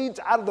proceeds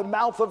out of the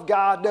mouth of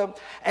God.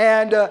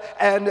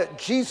 And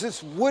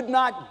Jesus would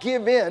not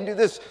give in to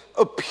this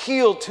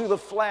appeal to the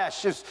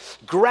flesh.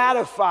 Just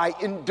gratify,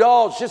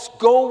 indulge, just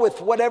go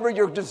with whatever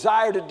your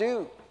desire to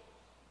do.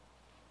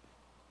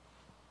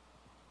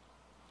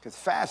 Because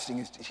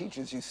fasting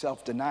teaches you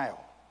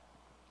self-denial.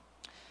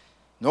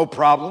 No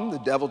problem. The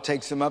devil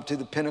takes him up to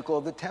the pinnacle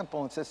of the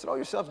temple and says, throw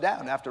yourself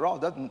down. After all,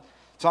 doesn't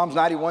Psalms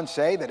 91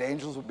 say that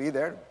angels will be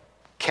there to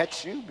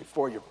catch you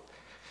before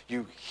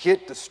you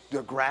hit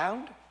the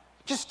ground?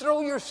 Just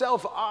throw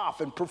yourself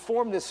off and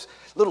perform this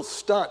little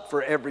stunt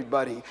for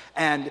everybody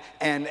and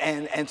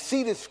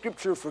see the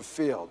scripture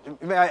fulfilled.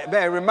 May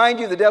I remind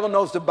you, the devil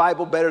knows the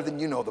Bible better than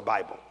you know the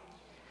Bible.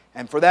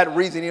 And for that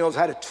reason, he knows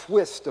how to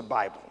twist the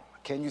Bible.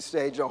 Can you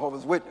say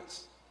Jehovah's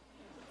Witness?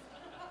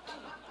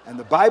 And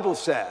the Bible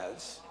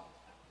says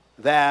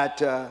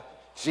that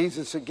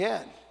Jesus,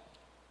 again,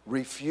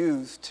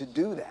 refused to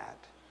do that.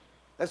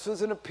 This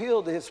was an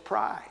appeal to his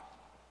pride.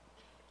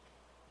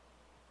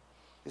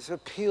 It's an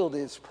appeal to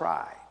his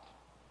pride.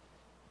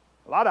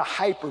 A lot of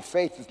hyper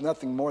faith is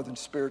nothing more than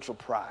spiritual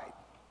pride.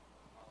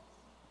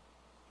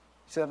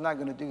 He said, I'm not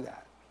going to do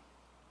that.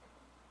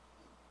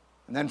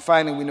 And then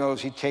finally we know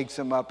he takes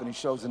him up and he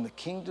shows him the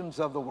kingdoms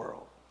of the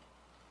world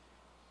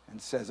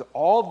and says,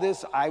 all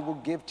this I will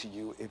give to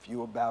you if you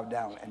will bow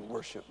down and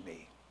worship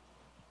me.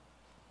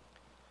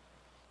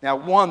 Now,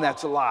 one,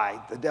 that's a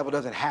lie. The devil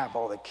doesn't have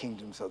all the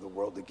kingdoms of the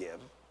world to give.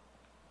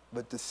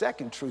 But the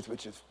second truth,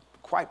 which is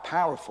quite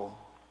powerful,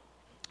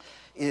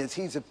 is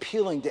he's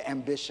appealing to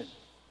ambition.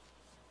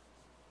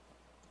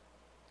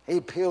 He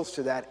appeals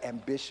to that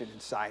ambition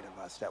inside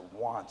of us that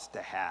wants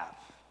to have,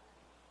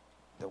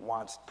 that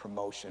wants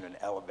promotion and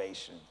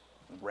elevation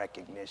and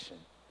recognition.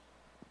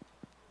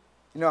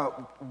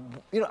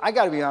 I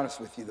got to be honest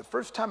with you. The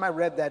first time I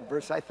read that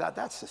verse, I thought,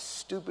 that's the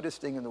stupidest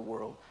thing in the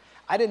world.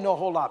 I didn't know a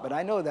whole lot, but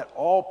I know that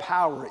all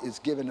power is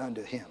given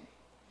unto him.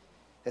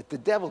 That the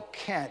devil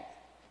can't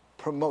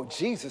promote.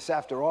 Jesus,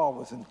 after all,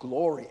 was in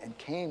glory and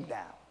came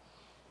down.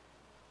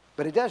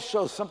 But it does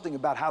show something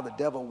about how the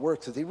devil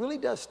works, because he really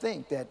does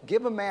think that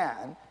give a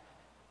man,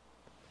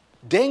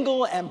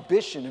 dangle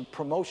ambition and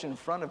promotion in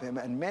front of him,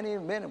 and many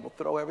men will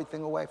throw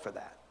everything away for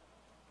that.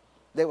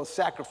 They will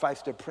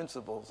sacrifice their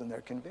principles and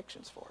their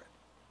convictions for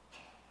it.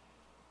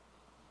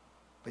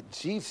 But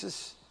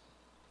Jesus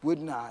would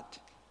not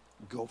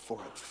go for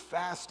it.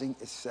 Fasting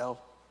is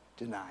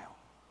self-denial.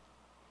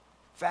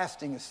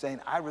 Fasting is saying,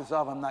 I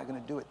resolve I'm not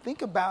going to do it.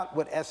 Think about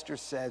what Esther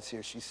says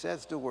here. She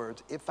says the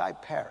words, if I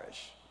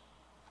perish,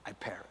 I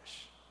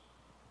perish.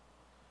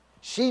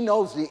 She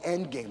knows the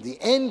end game. The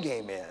end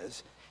game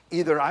is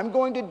either I'm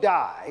going to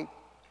die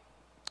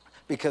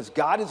because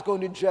God is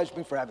going to judge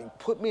me for having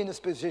put me in this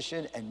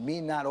position and me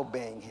not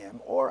obeying him,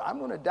 or I'm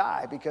going to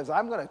die because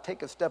I'm going to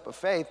take a step of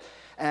faith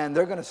and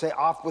they're going to say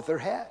off with their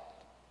head.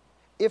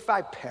 If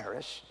I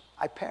perish,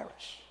 I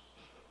perish.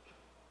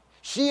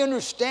 She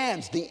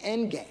understands the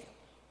end game.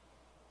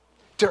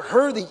 To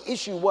her, the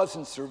issue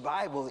wasn't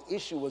survival. The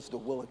issue was the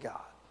will of God.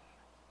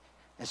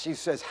 And she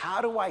says,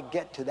 how do I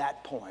get to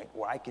that point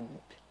where I can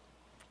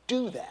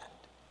do that?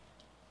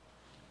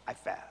 I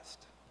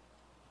fast.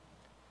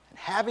 And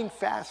having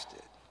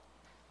fasted,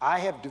 I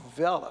have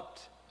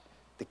developed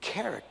the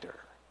character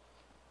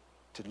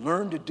to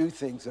learn to do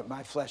things that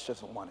my flesh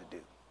doesn't want to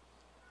do.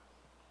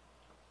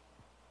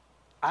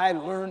 I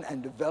learned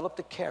and developed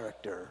the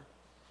character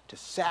to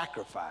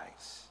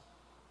sacrifice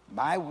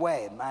my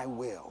way and my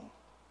will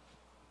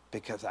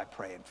because I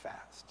pray and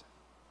fast.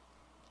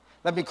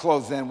 Let me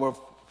close then.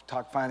 We'll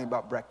talk finally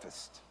about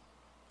breakfast.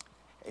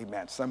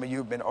 Amen. Some of you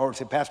have been, or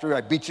say, Pastor, I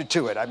beat you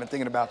to it. I've been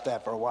thinking about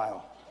that for a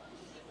while.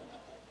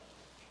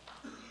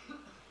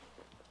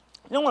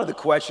 One of the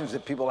questions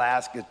that people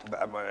ask is,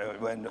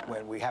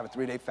 when we have a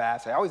 3-day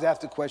fast, I always ask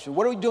the question,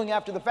 what are we doing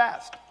after the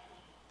fast?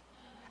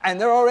 And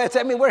they're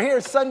already, we're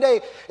here Sunday,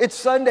 it's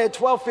Sunday at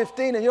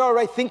 12:15, and you're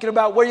already thinking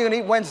about what you're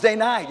going to eat Wednesday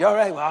night. You're all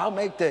right, well, I'll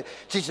make the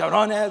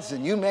chicharrones,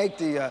 and you make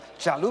the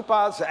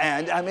chalupas,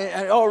 and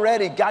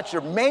already got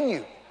your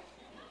menu.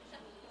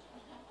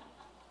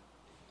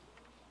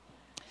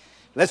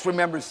 Let's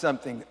remember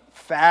something.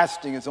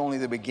 Fasting is only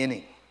the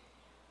beginning.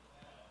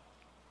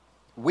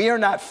 We are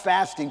not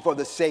fasting for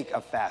the sake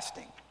of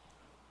fasting.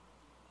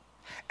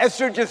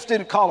 Esther just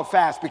didn't call a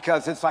fast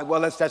because it's like,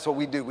 well, that's what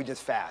we do. We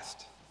just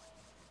fast.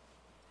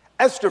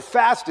 Esther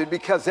fasted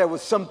because there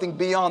was something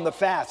beyond the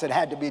fast that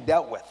had to be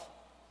dealt with.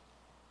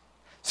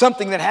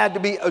 something that had to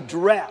be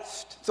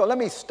addressed. So let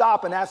me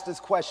stop and ask this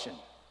question.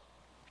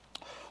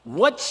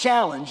 What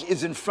challenge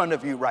is in front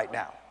of you right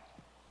now?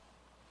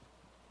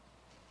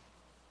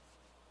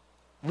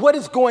 What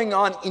is going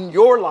on in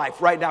your life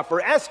right now?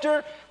 For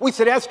Esther, we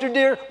said, Esther,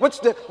 dear,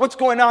 what's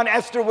going on?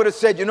 Esther would have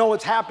said, you know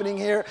what's happening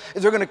here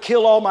is they're going to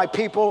kill all my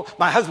people.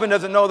 My husband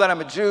doesn't know that I'm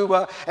a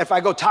Jew. If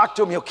I go talk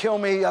to him, he'll kill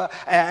me.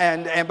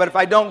 But if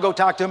I don't go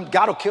talk to him,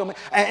 God will kill me.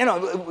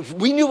 And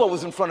we knew what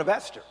was in front of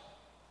Esther.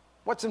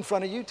 What's in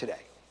front of you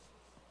today?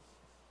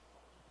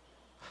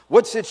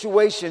 What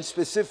situation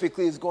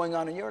specifically is going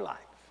on in your life?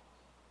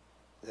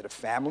 Is it a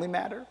family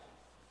matter?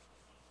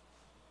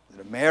 Is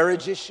it a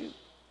marriage issue?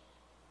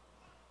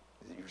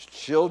 Is it your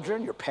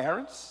children, your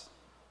parents?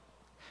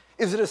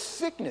 Is it a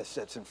sickness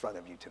that's in front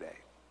of you today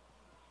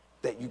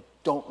that you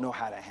don't know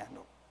how to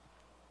handle?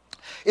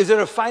 Is it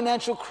a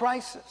financial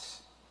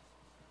crisis?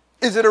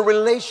 Is it a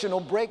relational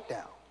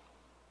breakdown?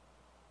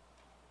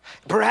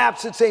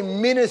 Perhaps it's a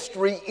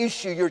ministry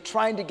issue. You're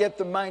trying to get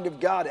the mind of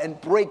God and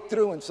break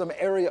through in some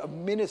area of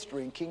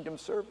ministry and kingdom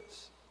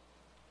service.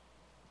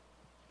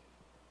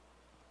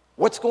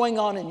 What's going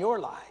on in your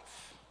life?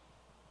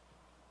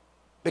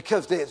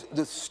 Because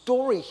the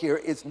story here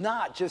is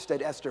not just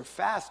that Esther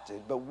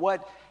fasted, but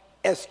what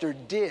Esther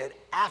did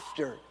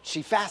after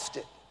she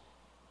fasted.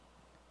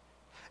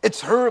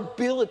 It's her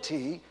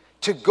ability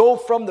to go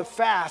from the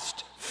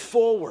fast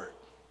forward.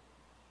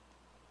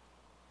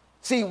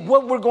 See,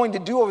 what we're going to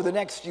do over the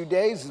next few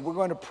days is we're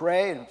going to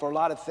pray and for a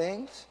lot of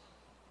things.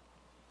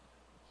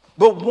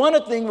 But one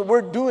of the things that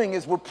we're doing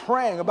is we're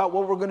praying about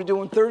what we're going to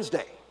do on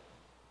Thursday.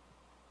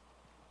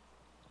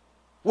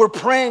 We're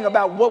praying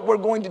about what we're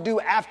going to do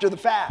after the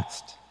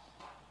fast.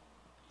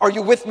 Are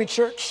you with me,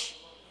 church?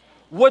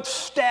 What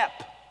step,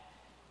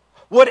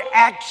 what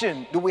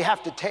action do we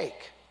have to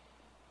take?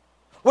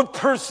 What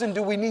person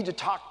do we need to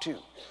talk to?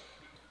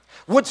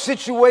 What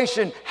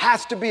situation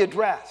has to be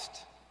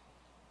addressed?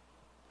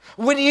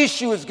 What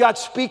issue is God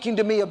speaking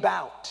to me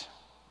about?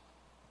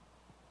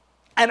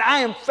 And I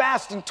am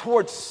fasting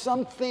towards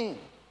something.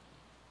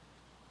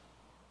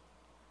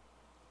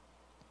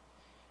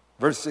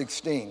 Verse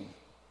 16,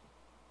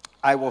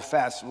 I will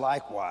fast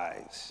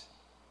likewise,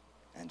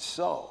 and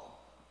so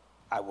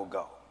I will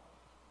go.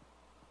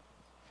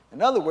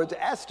 In other words,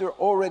 Esther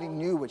already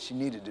knew what she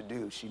needed to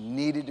do. She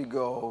needed to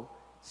go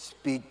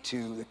speak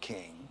to the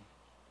king.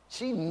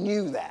 She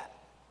knew that.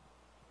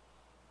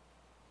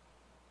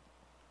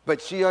 But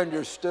she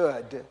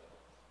understood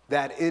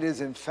that it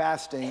is in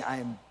fasting I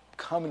am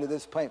coming to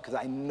this point because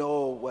I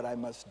know what I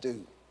must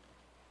do.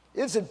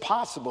 It's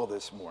impossible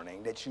this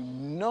morning that you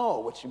know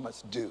what you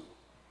must do.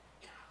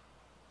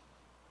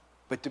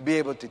 But to be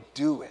able to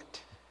do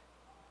it,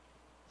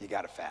 you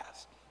got to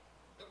fast.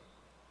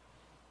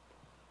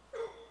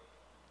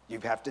 You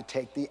have to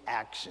take the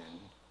action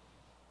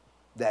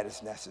that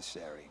is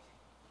necessary.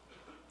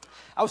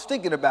 I was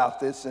thinking about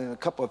this and a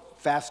couple of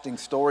fasting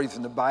stories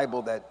in the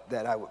Bible that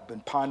I've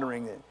been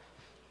pondering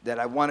that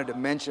I wanted to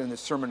mention in this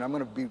sermon. I'm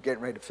going to be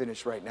getting ready to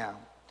finish right now.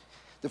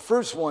 The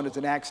first one is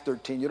in Acts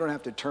 13. You don't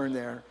have to turn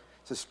there.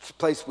 It's a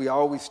place we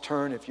always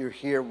turn. If you're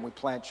here when we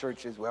plant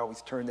churches, we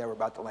always turn there. We're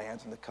about to lay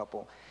hands on the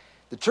couple.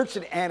 The church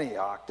in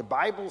Antioch, the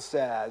Bible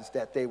says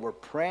that they were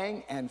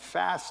praying and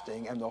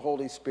fasting, and the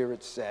Holy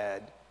Spirit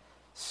said,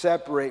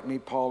 separate me,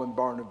 Paul and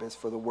Barnabas,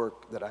 for the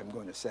work that I'm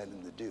going to send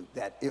them to do.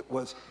 That it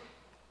was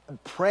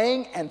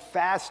praying and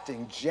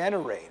fasting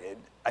generated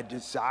a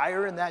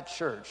desire in that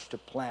church to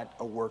plant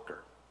a worker.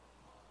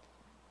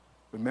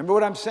 Remember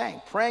what I'm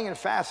saying. Praying and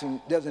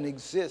fasting doesn't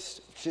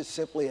exist just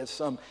simply as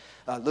some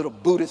little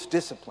Buddhist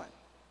discipline.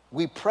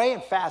 We pray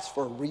and fast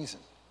for a reason.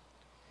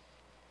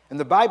 And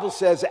the Bible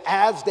says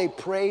as they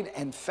prayed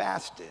and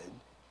fasted,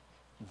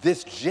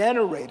 this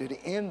generated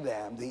in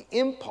them the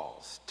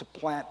impulse to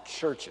plant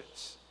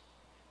churches.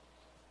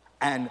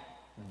 And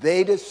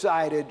they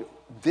decided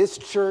this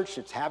church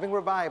that's having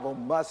revival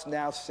must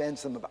now send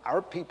some of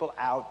our people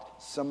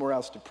out somewhere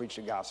else to preach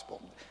the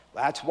gospel.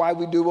 That's why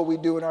we do what we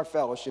do in our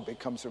fellowship. It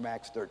comes from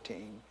Acts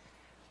 13.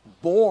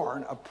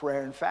 Born of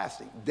prayer and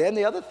fasting. Then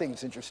the other thing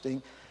that's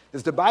interesting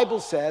is the Bible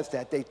says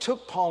that they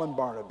took Paul and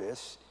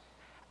Barnabas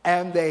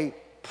and they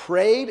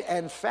prayed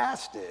and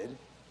fasted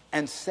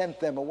and sent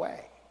them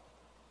away.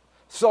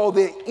 So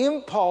the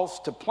impulse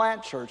to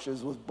plant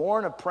churches was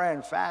born of prayer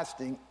and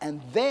fasting,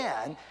 and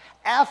then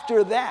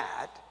after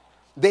that,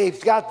 they've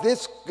got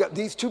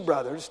these two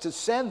brothers to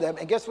send them,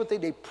 and guess what they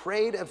did? They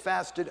prayed and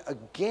fasted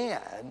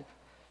again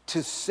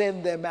to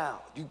send them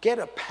out. You get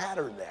a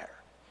pattern there.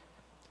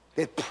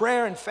 That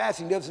prayer and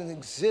fasting doesn't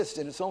exist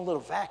in its own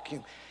little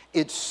vacuum.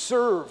 It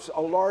serves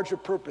a larger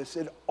purpose.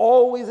 It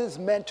always is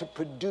meant to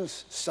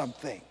produce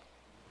something.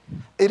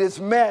 It is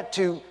meant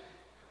to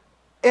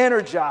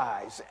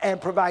energize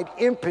and provide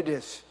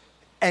impetus,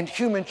 and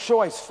human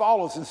choice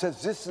follows and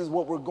says, this is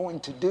what we're going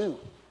to do.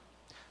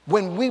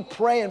 When we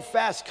pray and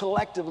fast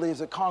collectively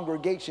as a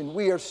congregation,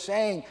 we are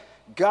saying,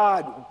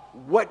 God,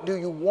 what do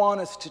you want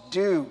us to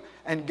do?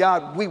 And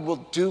God, we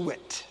will do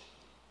it.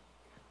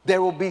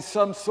 There will be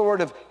some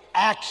sort of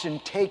action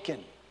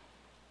taken.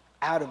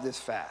 out of this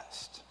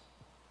fast.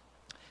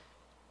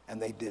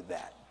 And they did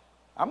that.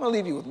 I'm going to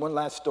leave you with one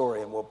last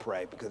story and we'll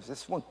pray, because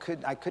this one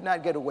I could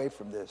not get away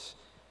from this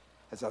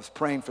as I was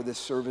praying for this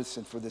service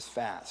and for this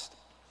fast.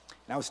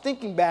 And I was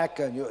thinking back,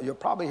 you'll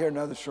probably hear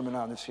another sermon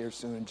on this here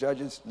soon, in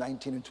Judges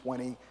 19 and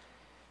 20.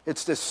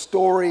 It's this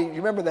story. You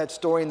remember that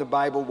story in the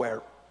Bible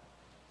where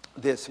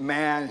this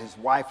man, his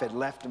wife had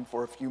left him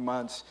for a few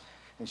months,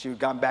 and she had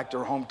gone back to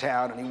her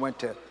hometown, and he went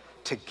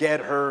to get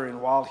her, and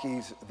while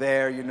he's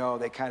there, you know,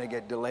 they kind of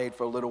get delayed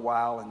for a little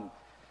while, and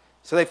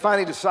so they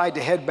finally decide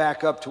to head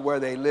back up to where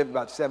they lived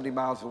about 70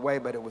 miles away,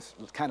 but it was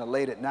kind of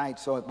late at night.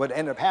 So what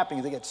ended up happening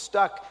is they get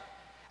stuck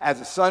as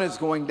the sun is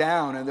going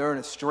down, and they're in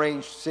a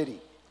strange city.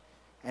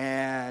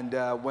 And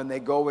when they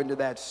go into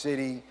that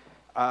city,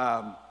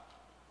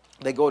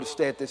 they go to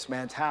stay at this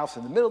man's house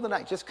in the middle of the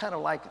night, just kind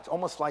of like, it's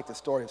almost like the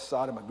story of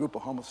Sodom, a group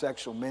of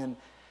homosexual men,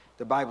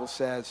 the Bible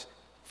says,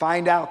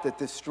 find out that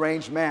this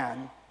strange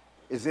man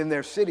is in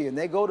their city, and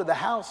they go to the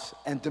house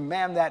and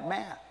demand that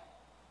man.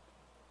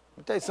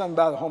 I'll tell you something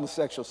about the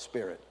homosexual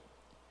spirit.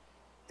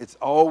 It's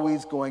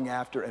always going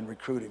after and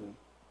recruiting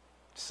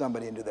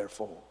somebody into their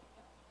fold.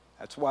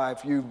 That's why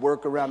if you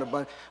work around a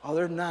bunch, oh,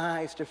 they're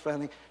nice, they're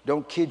friendly,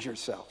 don't kid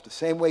yourself. The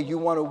same way you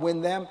want to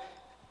win them,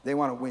 they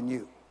want to win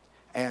you.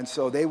 And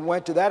so they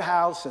went to that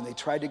house and they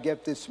tried to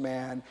get this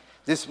man.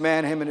 This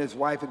man, him and his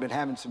wife had been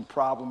having some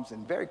problems,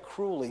 and very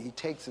cruelly he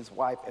takes his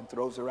wife and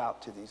throws her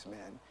out to these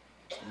men.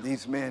 And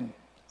these men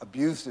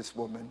abuse this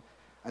woman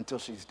until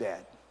she's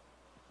dead.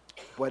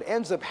 What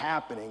ends up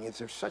happening is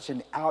there's such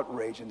an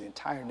outrage in the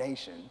entire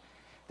nation.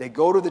 They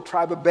go to the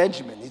tribe of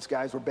Benjamin. These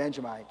guys were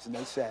Benjamites, and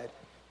they said,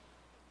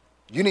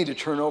 you need to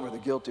turn over the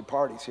guilty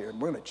parties here, and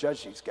we're going to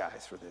judge these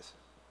guys for this.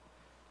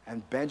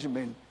 And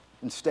Benjamin,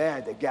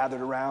 instead, they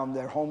gathered around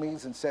their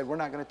homies and said, we're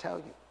not going to tell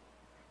you.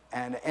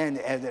 And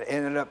it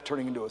ended up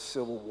turning into a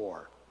civil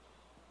war.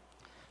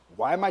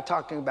 Why am I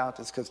talking about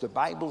this? Because the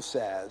Bible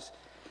says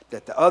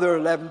that the other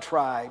 11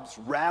 tribes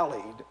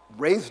rallied,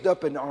 raised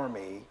up an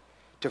army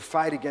to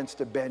fight against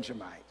the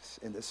Benjamites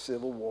in the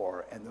civil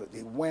war. And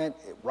they went,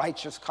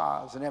 righteous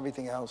cause and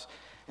everything else,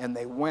 and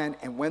they went,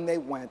 and when they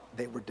went,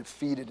 they were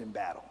defeated in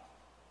battle.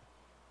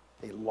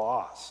 They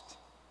lost.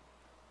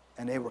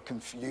 And they were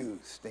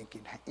confused,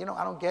 thinking, you know,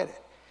 I don't get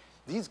it.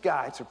 These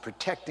guys are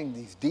protecting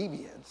these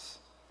deviants.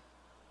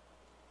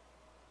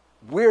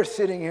 We're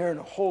sitting here in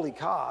a holy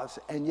cause,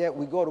 and yet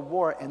we go to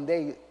war,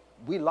 and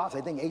we lost.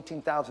 I think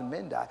 18,000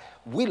 men died.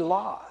 We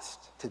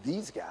lost to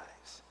these guys.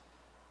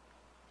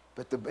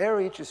 But the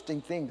very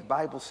interesting thing, the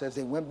Bible says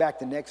they went back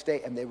the next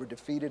day, and they were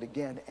defeated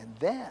again, and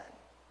then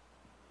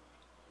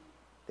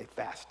they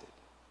fasted.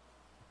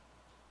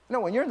 You know,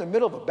 when you're in the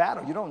middle of a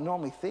battle, you don't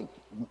normally think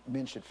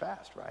men should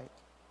fast, right?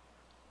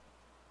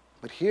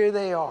 But here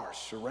they are,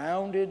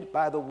 surrounded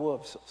by the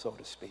wolves, so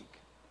to speak.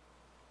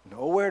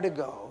 Nowhere to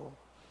go.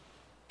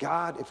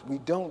 God, if we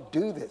don't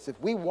do this, if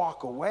we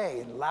walk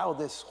away and allow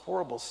this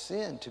horrible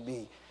sin to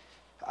be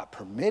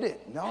permitted,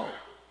 no.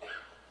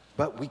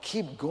 But we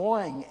keep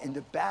going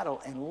into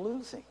battle and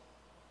losing.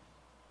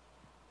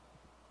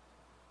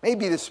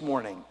 Maybe this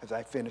morning, as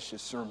I finish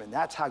this sermon,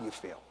 that's how you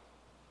feel.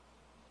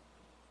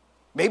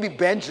 Maybe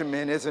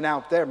Benjamin isn't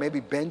out there. Maybe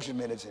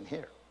Benjamin isn't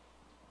here.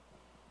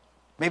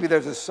 Maybe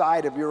there's a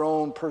side of your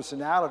own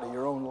personality,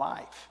 your own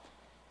life,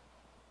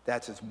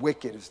 that's as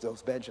wicked as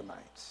those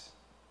Benjamites.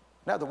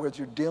 In other words,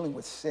 you're dealing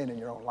with sin in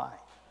your own life.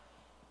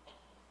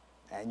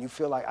 And you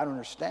feel like, I don't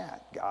understand,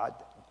 God.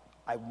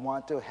 I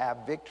want to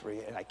have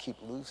victory, and I keep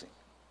losing.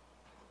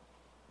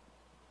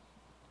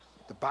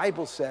 The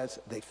Bible says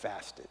they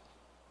fasted.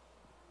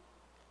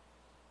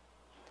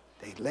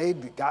 They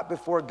got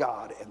before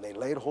God, and they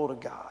laid hold of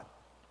God.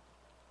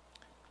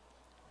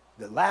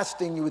 The last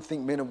thing you would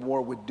think men of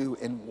war would do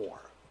in war.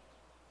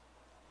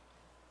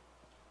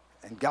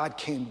 And God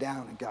came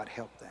down and God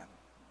helped them.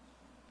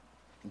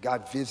 And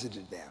God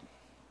visited them.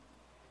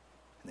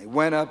 And they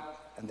went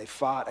up and they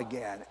fought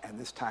again. And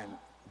this time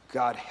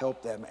God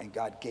helped them and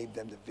God gave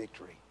them the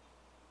victory.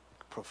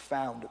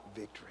 Profound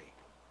victory.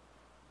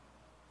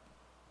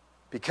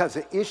 Because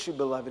the issue,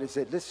 beloved, is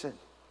that, listen,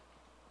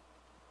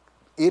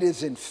 it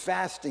is in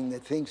fasting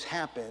that things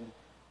happen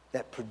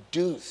that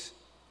produce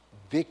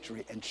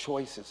victory and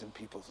choices in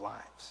people's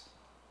lives.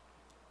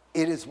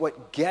 It is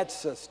what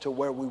gets us to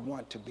where we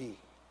want to be.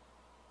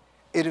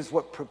 It is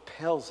what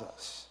propels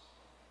us,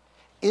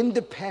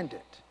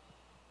 independent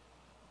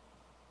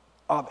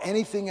of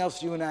anything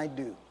else you and I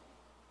do.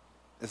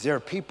 As there are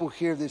people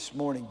here this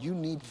morning, you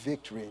need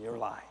victory in your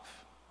life.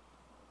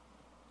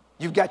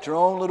 You've got your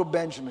own little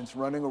Benjamins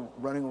running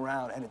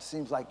around, and it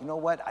seems like, you know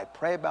what? I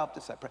pray about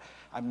this,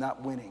 I'm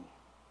not winning.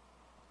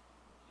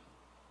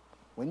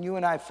 When you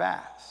and I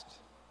fast,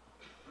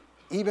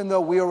 even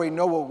though we already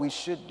know what we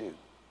should do,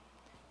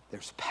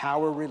 there's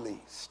power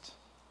released.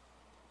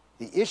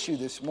 The issue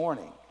this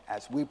morning,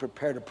 as we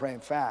prepare to pray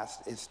and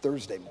fast, is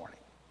Thursday morning.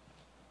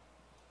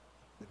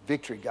 The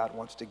victory God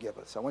wants to give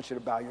us. I want you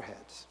to bow your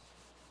heads.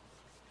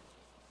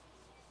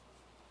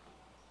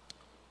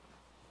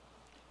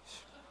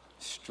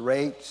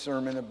 Straight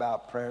sermon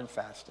about prayer and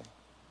fasting.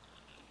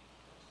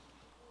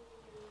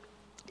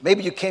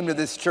 Maybe you came to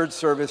this church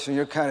service and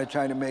you're kind of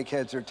trying to make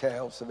heads or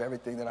tails of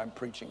everything that I'm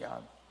preaching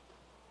on.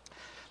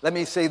 Let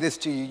me say this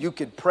to you. You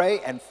could pray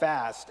and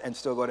fast and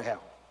still go to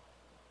hell.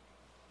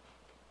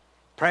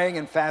 Praying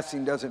and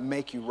fasting doesn't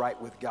make you right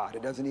with God.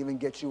 It doesn't even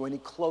get you any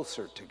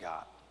closer to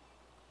God.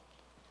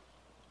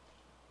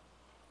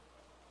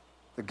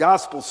 The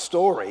gospel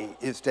story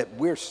is that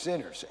we're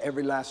sinners,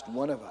 every last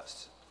one of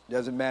us.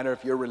 Doesn't matter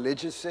if you're a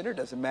religious sinner.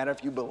 Doesn't matter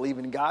if you believe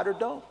in God or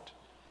don't.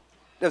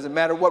 Doesn't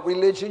matter what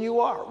religion you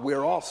are.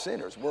 We're all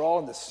sinners. We're all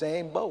in the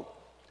same boat.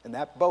 And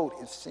that boat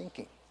is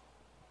sinking.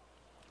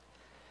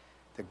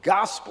 The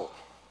gospel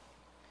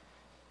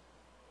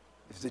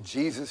is that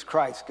Jesus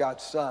Christ,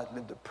 God's Son,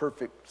 lived a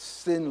perfect,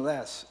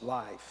 sinless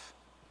life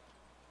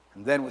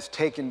and then was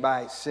taken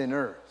by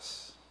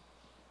sinners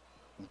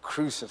and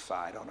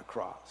crucified on a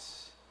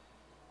cross.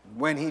 And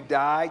when he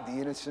died,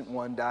 the innocent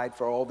one died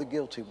for all the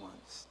guilty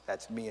ones.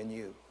 That's me and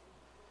you.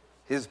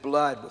 His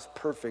blood was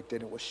perfect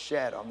and it was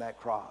shed on that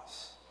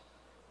cross.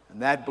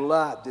 And that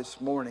blood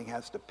this morning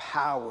has the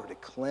power to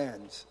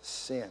cleanse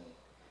sin.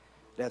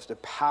 It has the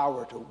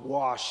power to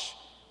wash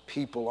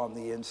people on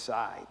the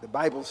inside. The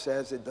Bible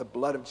says that the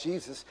blood of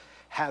Jesus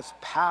has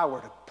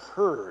power to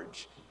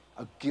purge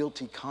a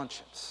guilty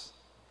conscience.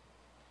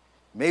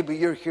 Maybe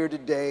you're here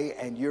today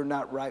and you're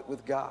not right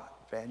with God,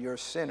 and you're a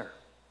sinner.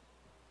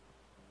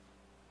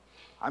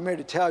 I'm here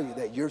to tell you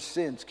that your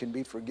sins can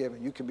be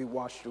forgiven. You can be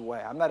washed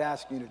away. I'm not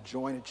asking you to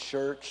join a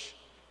church.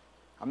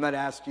 I'm not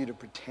asking you to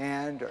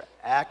pretend or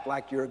act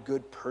like you're a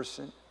good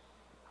person.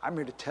 I'm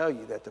here to tell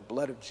you that the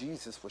blood of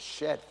Jesus was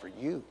shed for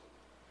you,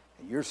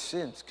 and your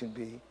sins can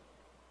be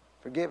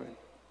forgiven.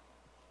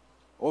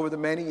 Over the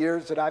many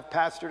years that I've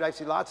pastored, I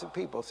see lots of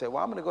people say,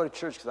 well, I'm going to go to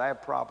church because I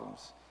have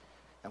problems.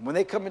 And when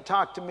they come and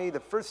talk to me, the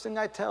first thing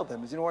I tell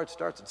them is, you know where it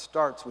starts? It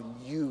starts when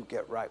you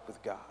get right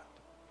with God.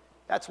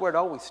 That's where it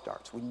always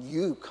starts, when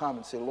you come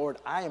and say, Lord,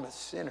 I am a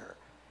sinner.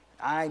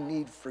 I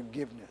need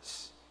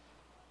forgiveness.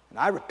 And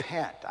I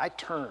repent. I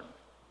turn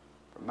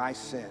from my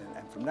sin.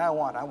 And from now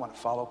on, I want to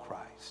follow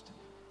Christ.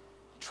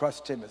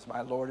 Trust him as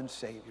my Lord and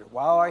Savior.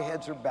 While our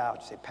heads are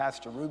bowed, say,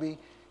 Pastor Ruby,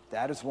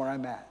 that is where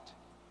I'm at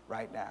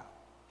right now.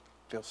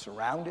 Feel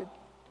surrounded.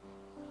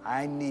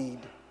 I need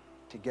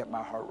to get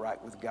my heart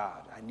right with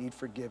God. I need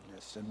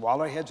forgiveness. And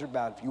while our heads are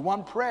bowed, if you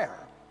want prayer,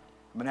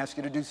 I'm going to ask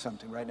you to do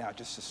something right now,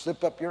 just to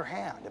slip up your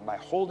hand. And by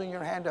holding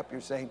your hand up,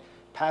 you're saying,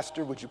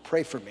 Pastor, would you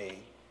pray for me?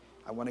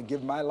 I want to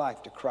give my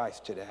life to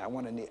Christ today. I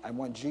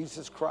want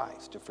Jesus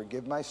Christ to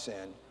forgive my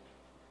sin,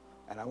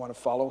 and I want to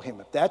follow him.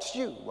 If that's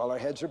you, while our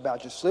heads are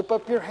bowed, just slip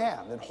up your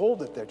hand and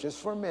hold it there just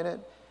for a minute.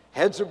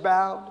 Heads are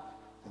bowed,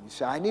 and you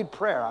say, I need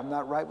prayer. I'm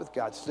not right with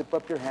God. Slip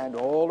up your hand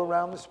all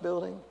around this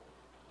building.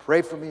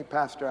 Pray for me,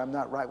 Pastor. I'm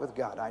not right with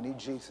God. I need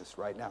Jesus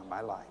right now in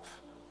my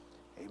life.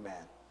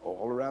 Amen.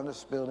 All around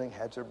this building,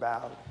 heads are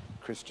bowed.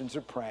 Christians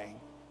are praying.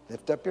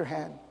 Lift up your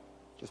hand.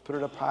 Just put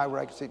it up high where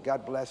I can see it.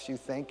 God bless you.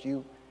 Thank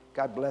you.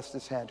 God bless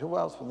this hand. Who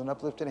else with an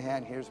uplifted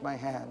hand? Here's my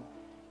hand.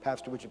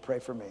 Pastor, would you pray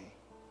for me?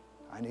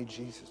 I need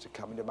Jesus to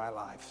come into my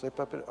life.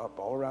 Slip up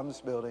all around this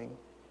building.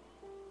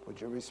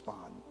 Would you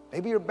respond?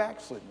 Maybe you're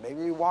backslidden.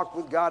 Maybe you walked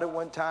with God at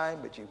one time,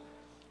 but you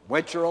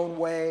went your own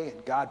way,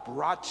 and God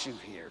brought you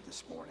here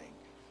this morning.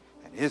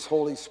 And his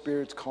Holy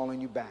Spirit's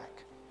calling you back.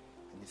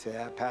 And you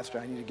say, Pastor,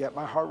 I need to get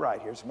my heart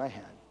right. Here's my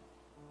hand.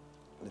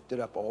 Lift it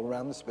up all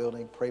around this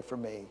building. Pray for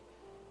me.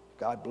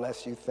 God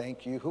bless you.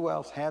 Thank you. Who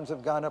else? Hands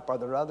have gone up. Are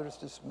there others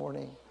this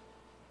morning?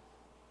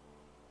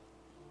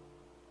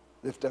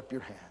 Lift up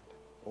your hand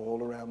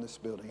all around this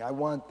building. I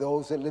want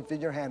those that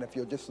lifted your hand, if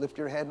you'll just lift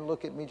your head and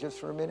look at me just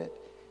for a minute.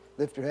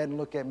 Lift your head and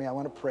look at me. I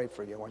want to pray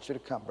for you. I want you to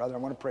come. Brother, I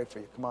want to pray for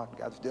you. Come on.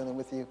 God's dealing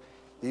with you.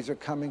 These are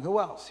coming. Who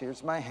else?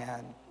 Here's my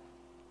hand.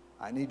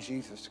 I need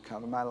Jesus to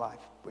come in my life.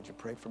 Would you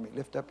pray for me?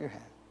 Lift up your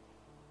hand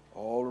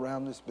all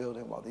around this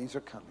building while these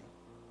are coming.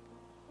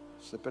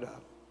 Slip it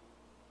up.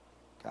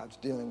 God's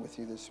dealing with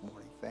you this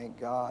morning. Thank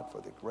God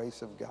for the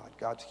grace of God.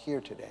 God's here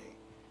today.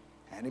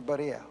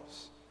 Anybody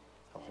else?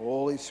 The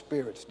Holy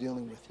Spirit's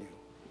dealing with you.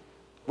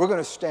 We're going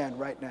to stand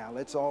right now.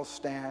 Let's all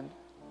stand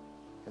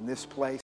in this place.